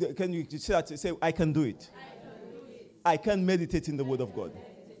 Can you say, I can do it? I can meditate in the Word of God.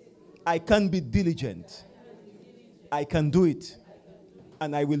 I can be diligent. I can do it.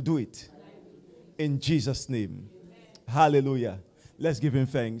 And I will do it. In Jesus' name. Hallelujah. Let's give him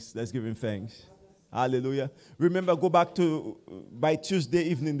thanks. Let's give him thanks. Hallelujah. Remember, go back to, by Tuesday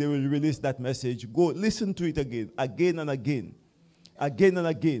evening, they will release that message. Go listen to it again and again. Again and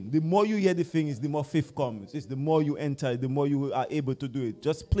again. The more you hear the thing, is the more faith comes. It's the more you enter, the more you are able to do it.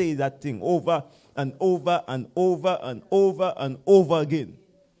 Just play that thing over and over and over and over and over again.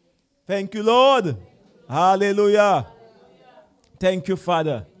 Thank you, Lord. Hallelujah. Thank you,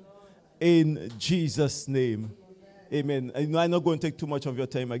 Father. In Jesus' name. Amen. I'm not going to take too much of your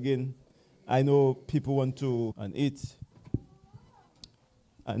time again. I know people want to eat.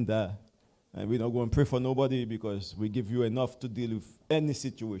 And we're not going to pray for nobody because we give you enough to deal with any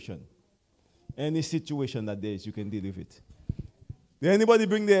situation. Any situation that there is, you can deal with it. Did anybody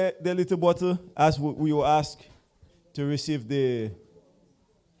bring their little bottle as we were asked to receive the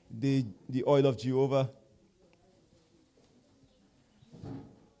oil of Jehovah?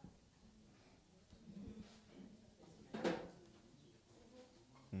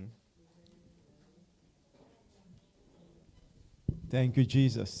 Thank you,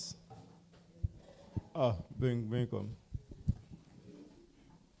 Jesus. Bring come.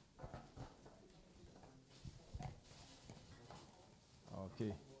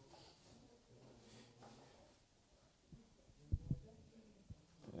 Okay.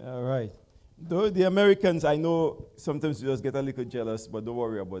 All right. Though the Americans, I know sometimes you just get a little jealous, but don't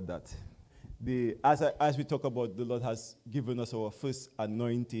worry about that. As we talk about, the Lord has given us our first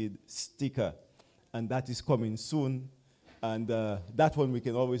anointed sticker, and that is coming soon. And that one we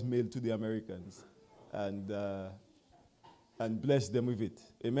can always mail to the Americans and bless them with it.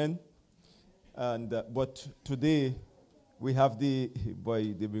 Amen? And but today we have they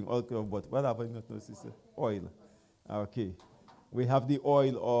bring all kind of, but what have I not noticed, sister? Oil. Okay. we have the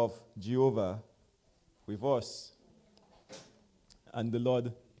oil of Jehovah with us. And the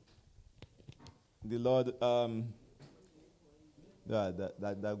Lord, that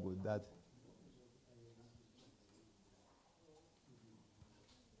good, that.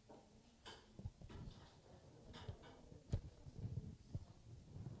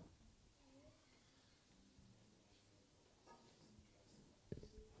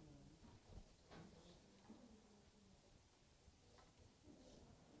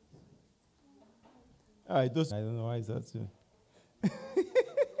 All right, those, I don't know why is that too.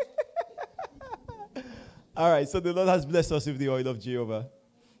 All right, so the Lord has blessed us with the oil of Jehovah.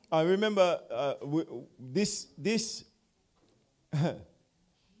 And remember, this,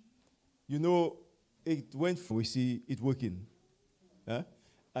 you know, it went, we see it working.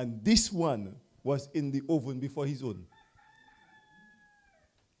 And this one was in the oven before his own.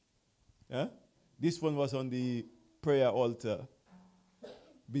 This one was on the prayer altar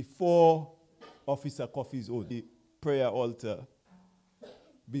before Officer Coffee's own. The prayer altar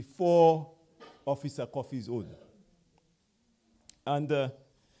before Officer Coffee's own. And the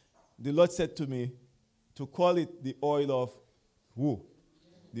Lord said to me to call it the oil of who?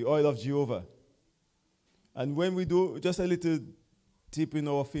 The oil of Jehovah. And when we do just a little tip in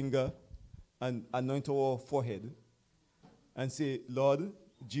our finger and anoint our forehead and say, Lord,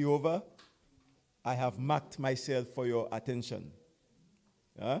 Jehovah, I have marked myself for your attention.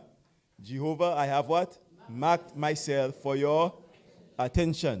 Jehovah, I have what? Marked myself for your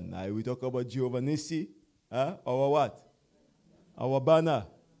attention. Now we talk about Jehovah Nissi, our what? Our banner.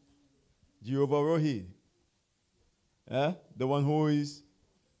 Jehovah Rohi. The one who is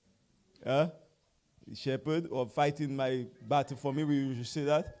the shepherd or fighting my battle for me. We usually say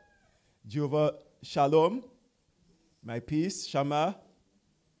that. Jehovah Shalom, my peace, Shama.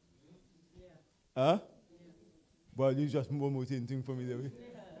 Well, you just murmuring thing for me there.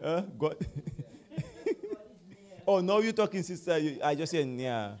 God. Oh, now you're talking, sister. I just said,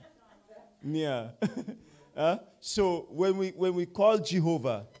 yeah. So when we call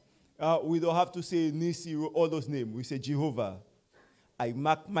Jehovah, we don't have to say Nisi, all those names. We say Jehovah. I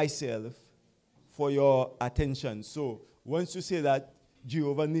mark myself for your attention. So once you say that,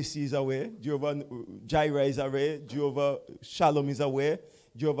 Jehovah Nisi is aware, Jehovah Jireh is aware, Jehovah Shalom is aware,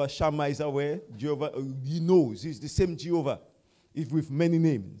 Jehovah Shammah is aware, Jehovah, he knows. He's the same Jehovah, if with many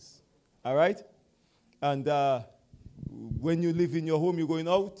names. All right? And when you live in your home, you're going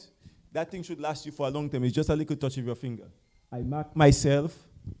out, that thing should last you for a long time. It's just a little touch of your finger. I mark myself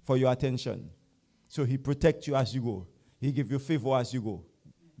for your attention. So he protects you as you go. He gives you favor as you go.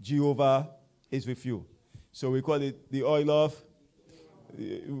 Jehovah is with you. So we call it the oil of.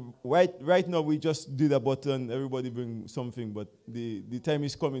 Right now we just did a button. Everybody bring something, but the time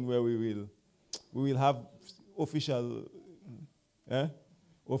is coming where we will have official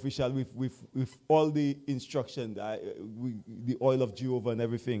with all the instruction, the oil of Jehovah and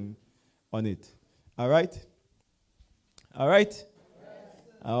everything on it. All right? All right?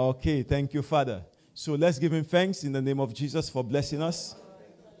 Okay, thank you, Father. So let's give him thanks in the name of Jesus for blessing us.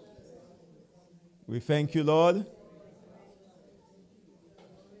 We thank you, Lord.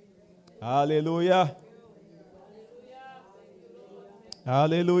 Hallelujah.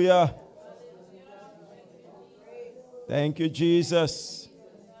 Hallelujah. Thank you, Jesus.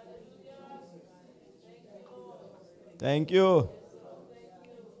 Thank you.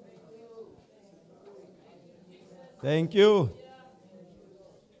 Thank you.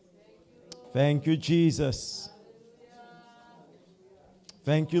 Thank you, Jesus.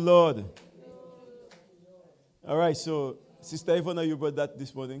 Thank you, Lord. All right, so Sister Ivana, you brought that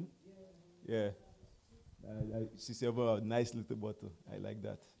this morning? Yeah. Sister Ivana, a nice little bottle. I like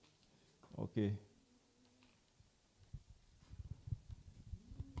that. Okay.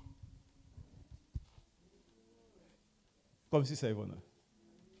 Come, Sister Ivana.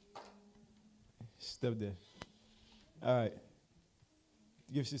 Step there. All right.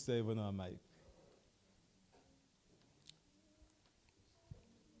 Give Sister Ivana a mic.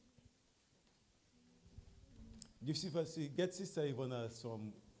 Get Sister Ivana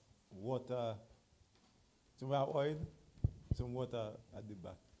some water, some oil, some water at the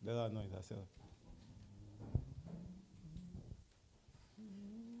back. Let her anoint herself.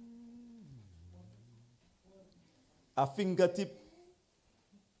 A fingertip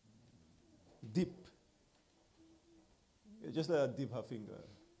dip. Just let her dip her finger.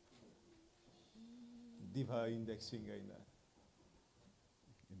 Dip her index finger in that.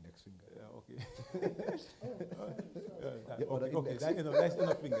 Index finger. Yeah, okay. Okay, that's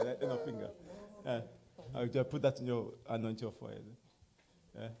enough finger. That's enough finger. I'll just put that in your, anoint your forehead.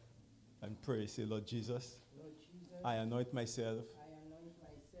 And pray. Say, Lord Jesus, I anoint myself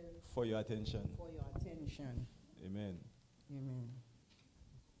for your attention. for your attention. Amen. Amen.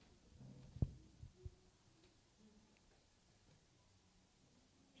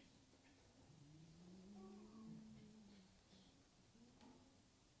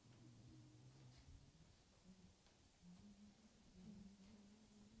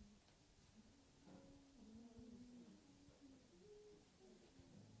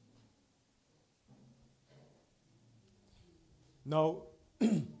 Now,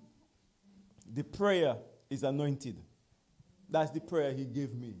 the prayer is anointed. That's the prayer he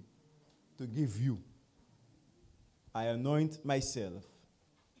gave me to give you. I anoint myself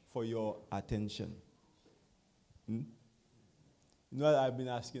for your attention. You know what I've been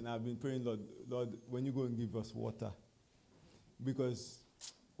asking? I've been praying, Lord, when you go and give us water, because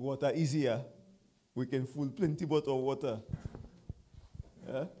water is here. We can fill plenty bottle of water.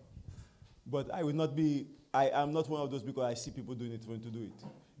 Yeah? But I will not be, I am not one of those because I see people doing it, want to do it.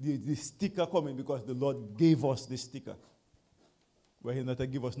 The sticker coming because the Lord gave us the sticker. But he not to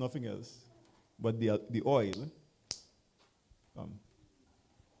give us nothing else. But the oil.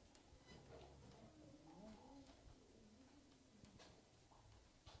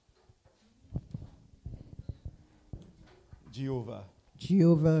 Jehovah.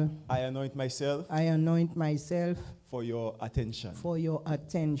 Jehovah, I anoint myself I anoint myself for your attention. for your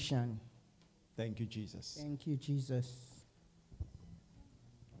attention. Thank you, Jesus. Thank you, Jesus.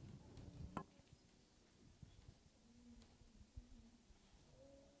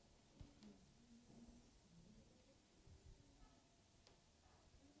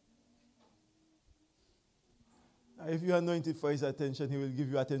 If you are anointed for his attention, he will give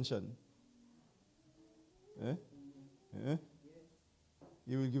you attention. Eh? Eh?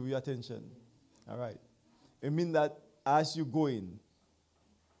 He will give you attention. All right. It means that as you go in,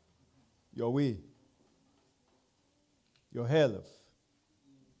 your way, your health,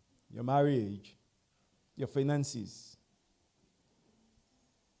 your marriage, your finances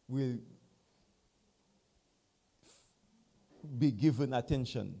will be given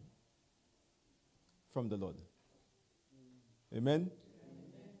attention from the Lord. Amen?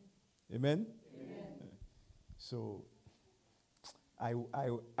 Amen? So,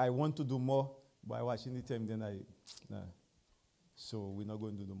 I want to do more, but I watching the time, then nah. So, we're not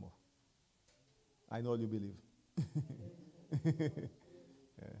going to do more. I know you believe.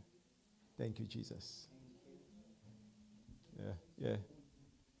 Yeah. Thank you, Jesus. Yeah.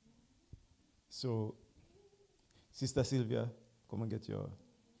 So, Sister Sylvia, come and get your...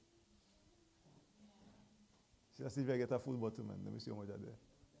 Sister Sylvia, get a full bottle, man. Let me see how much are there.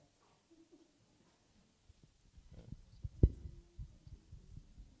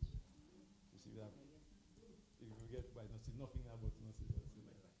 You see that? If you get by not see nothing about nothing,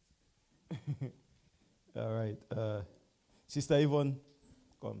 like that. All right. Sister Yvonne,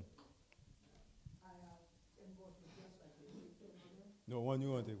 come. No, one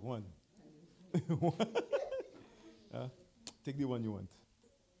you want, take one. Take the one you want.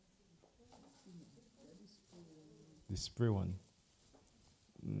 The spray one.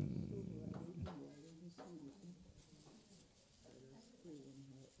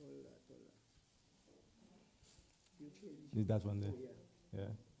 Need that one there?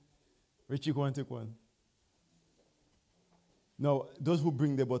 Yeah. Richie, go and take one. Now, those who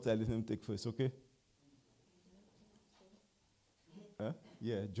bring the bottle, let them take first, okay? Huh?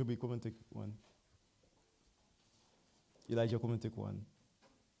 Yeah, Joby, come and take one. Elijah, come and take one.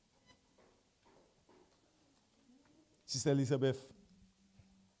 Sister Elizabeth,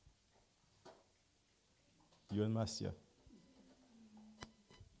 you and Marcia.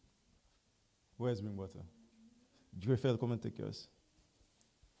 Where's bring water? Joyfel, come and take yours.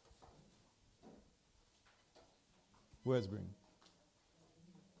 Where's bring?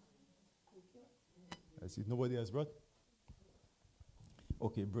 I see nobody has brought.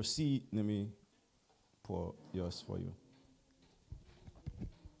 Okay, proceed. Let me pour yours for you.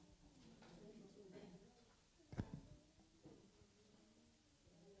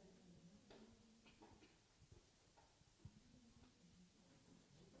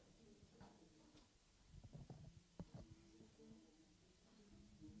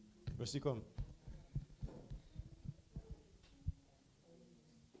 Proceed, come.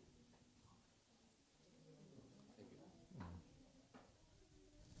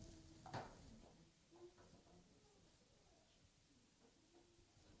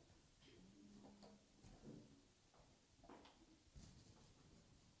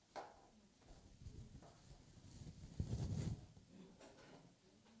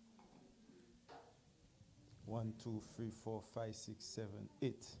 One, two, three, 4, 5, 6, 7,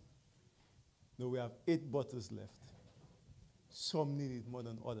 8. No, we have 8 bottles left. Some need it more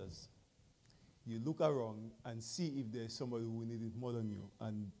than others. You look around and see if there's somebody who needs it more than you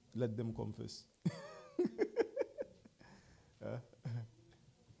and let them come first.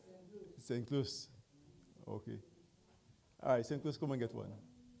 St. Louis. Okay. All right, St. Louis, come and get one.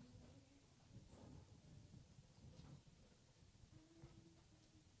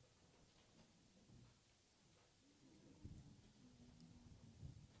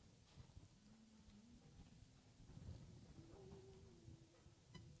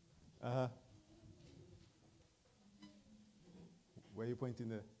 Uh-huh. Where are you pointing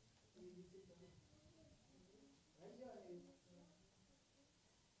there?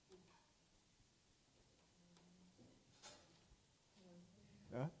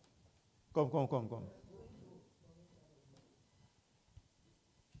 Huh? Come.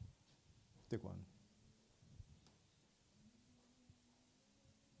 Take one.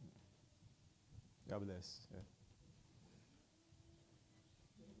 God bless. Yeah.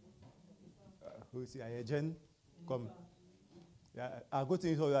 Who's here? Jen? Come. Yeah, I go to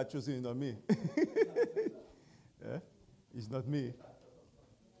it how you are choosing, not me. Yeah? It's not me.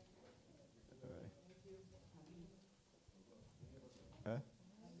 Huh?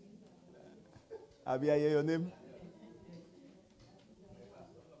 Abi, I hear your name?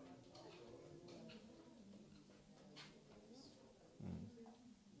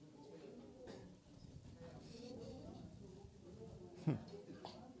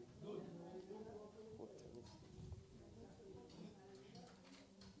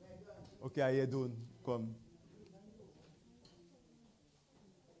 Okay, I hear Don. Come.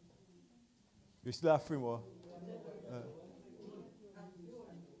 You still have 3 more?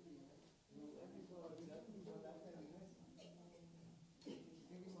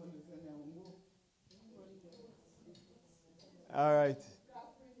 All right.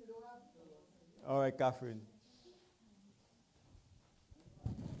 All right, Catherine.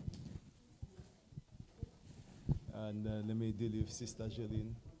 And let me deal with Sister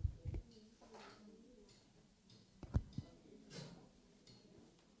Jeline.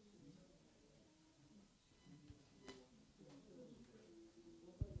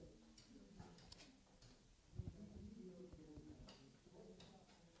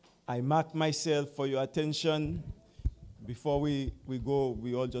 I mark myself for your attention. Before we go,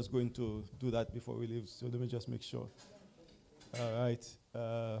 we all just going to do that before we leave. So let me just make sure. All right.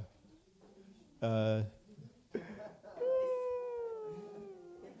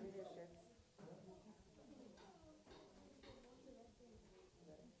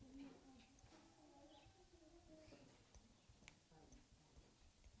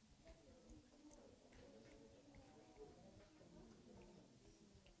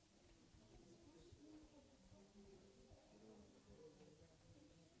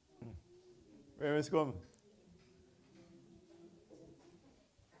 Where is come?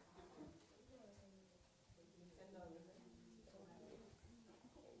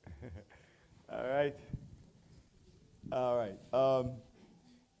 All right. All right.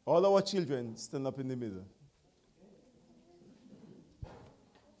 All our children stand up in the middle.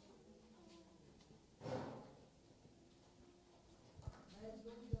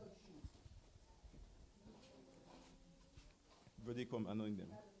 Brother, come anoint them.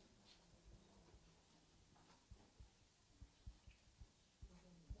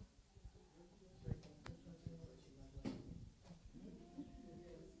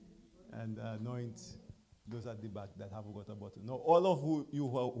 And anoint those at the back that haven't got a bottle. Now, all of you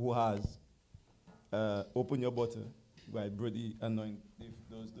who has, open your bottle. While Brody anoint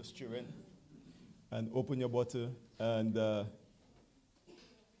those children. And open your bottle. And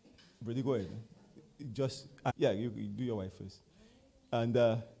Brody, go ahead. Just, you do your wife first. And,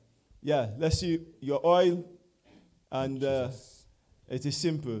 let's see your oil. And it is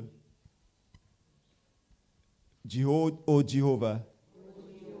simple. Jehovah.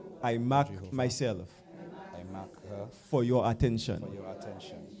 I mark myself her for your attention. for your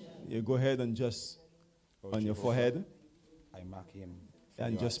attention. You go ahead and just on your forehead I mark him for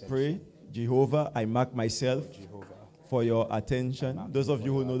and your just attention. pray, Jehovah, I mark myself Jehovah, for your attention. mark Those him of for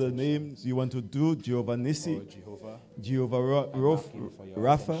you who your know the attention. names you want to do, Jehovah Nissi, oh Jehovah, Jehovah mark him for your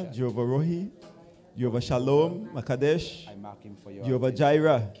Rapha, attention. Jehovah Rohi, Jehovah Shalom, Makadesh, I mark him for your Jehovah attention.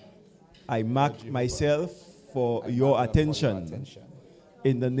 Jireh. I mark Jehovah, myself for I your mark her for your attention. attention.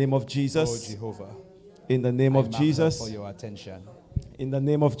 In the name of Oh Jesus. Jehovah, In the name I of mark her Jesus. for your attention. In the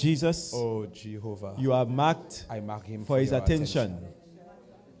name of Jesus. Oh Jehovah, You are marked I mark him for his your attention.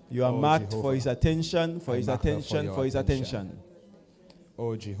 You are Oh, marked Jehovah. for his attention, for I his mark her for attention, your for his attention. attention.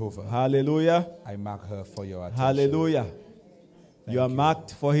 Oh Jehovah, Hallelujah. I mark her for your attention. Hallelujah. You are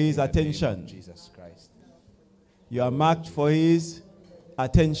marked for his In the name of attention. Jesus Christ. You are marked for his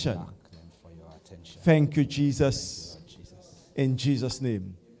attention. Mark them for your attention. Thank you, Jesus. Jesus. In Jesus'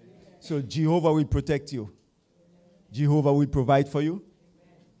 name. So Jehovah will protect you. Jehovah will provide for you.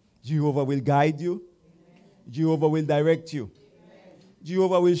 Jehovah will guide you. Jehovah will direct you.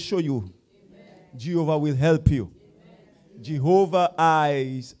 Jehovah will show you. Jehovah will help you. Jehovah's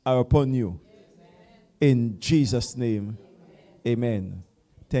eyes are upon you. In Jesus' name. Amen.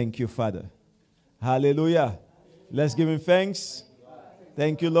 Thank you, Father. Hallelujah. Let's give him thanks.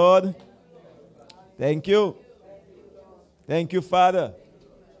 Thank you, Lord. Thank you. Thank you, Father.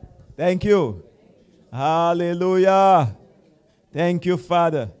 Thank you. Hallelujah. Thank you,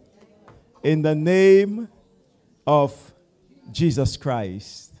 Father. In the name of Jesus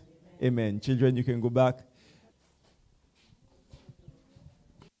Christ. Amen. Children, you can go back.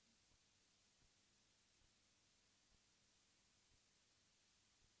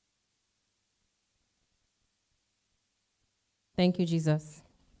 Thank you, Jesus.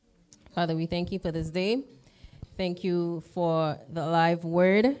 Father, we thank you for this day. Thank you for the live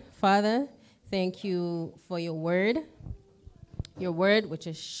word, Father. Thank you for your word which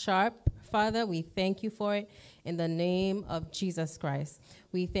is sharp, Father. We thank you for it in the name of Jesus Christ.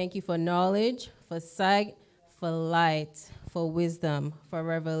 We thank you for knowledge, for sight, for light, for wisdom, for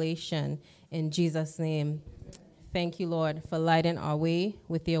revelation in Jesus' name. Thank you, Lord, for lighting our way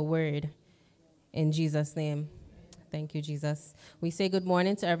with your word in Jesus' name. Thank you, Jesus. We say good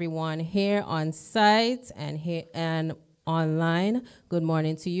morning to everyone here on site and here and online. Good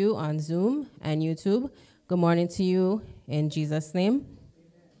morning to you on Zoom and YouTube. Good morning to you in Jesus' name.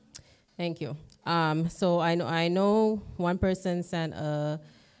 Thank you. So I know one person sent a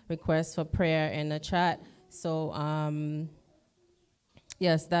request for prayer in the chat. So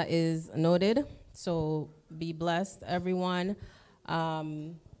yes, that is noted. So be blessed, everyone.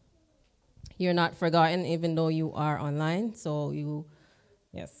 You're not forgotten, even though you are online. So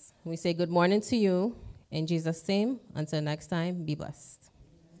yes, we say good morning to you in Jesus' name. Until next time, be blessed.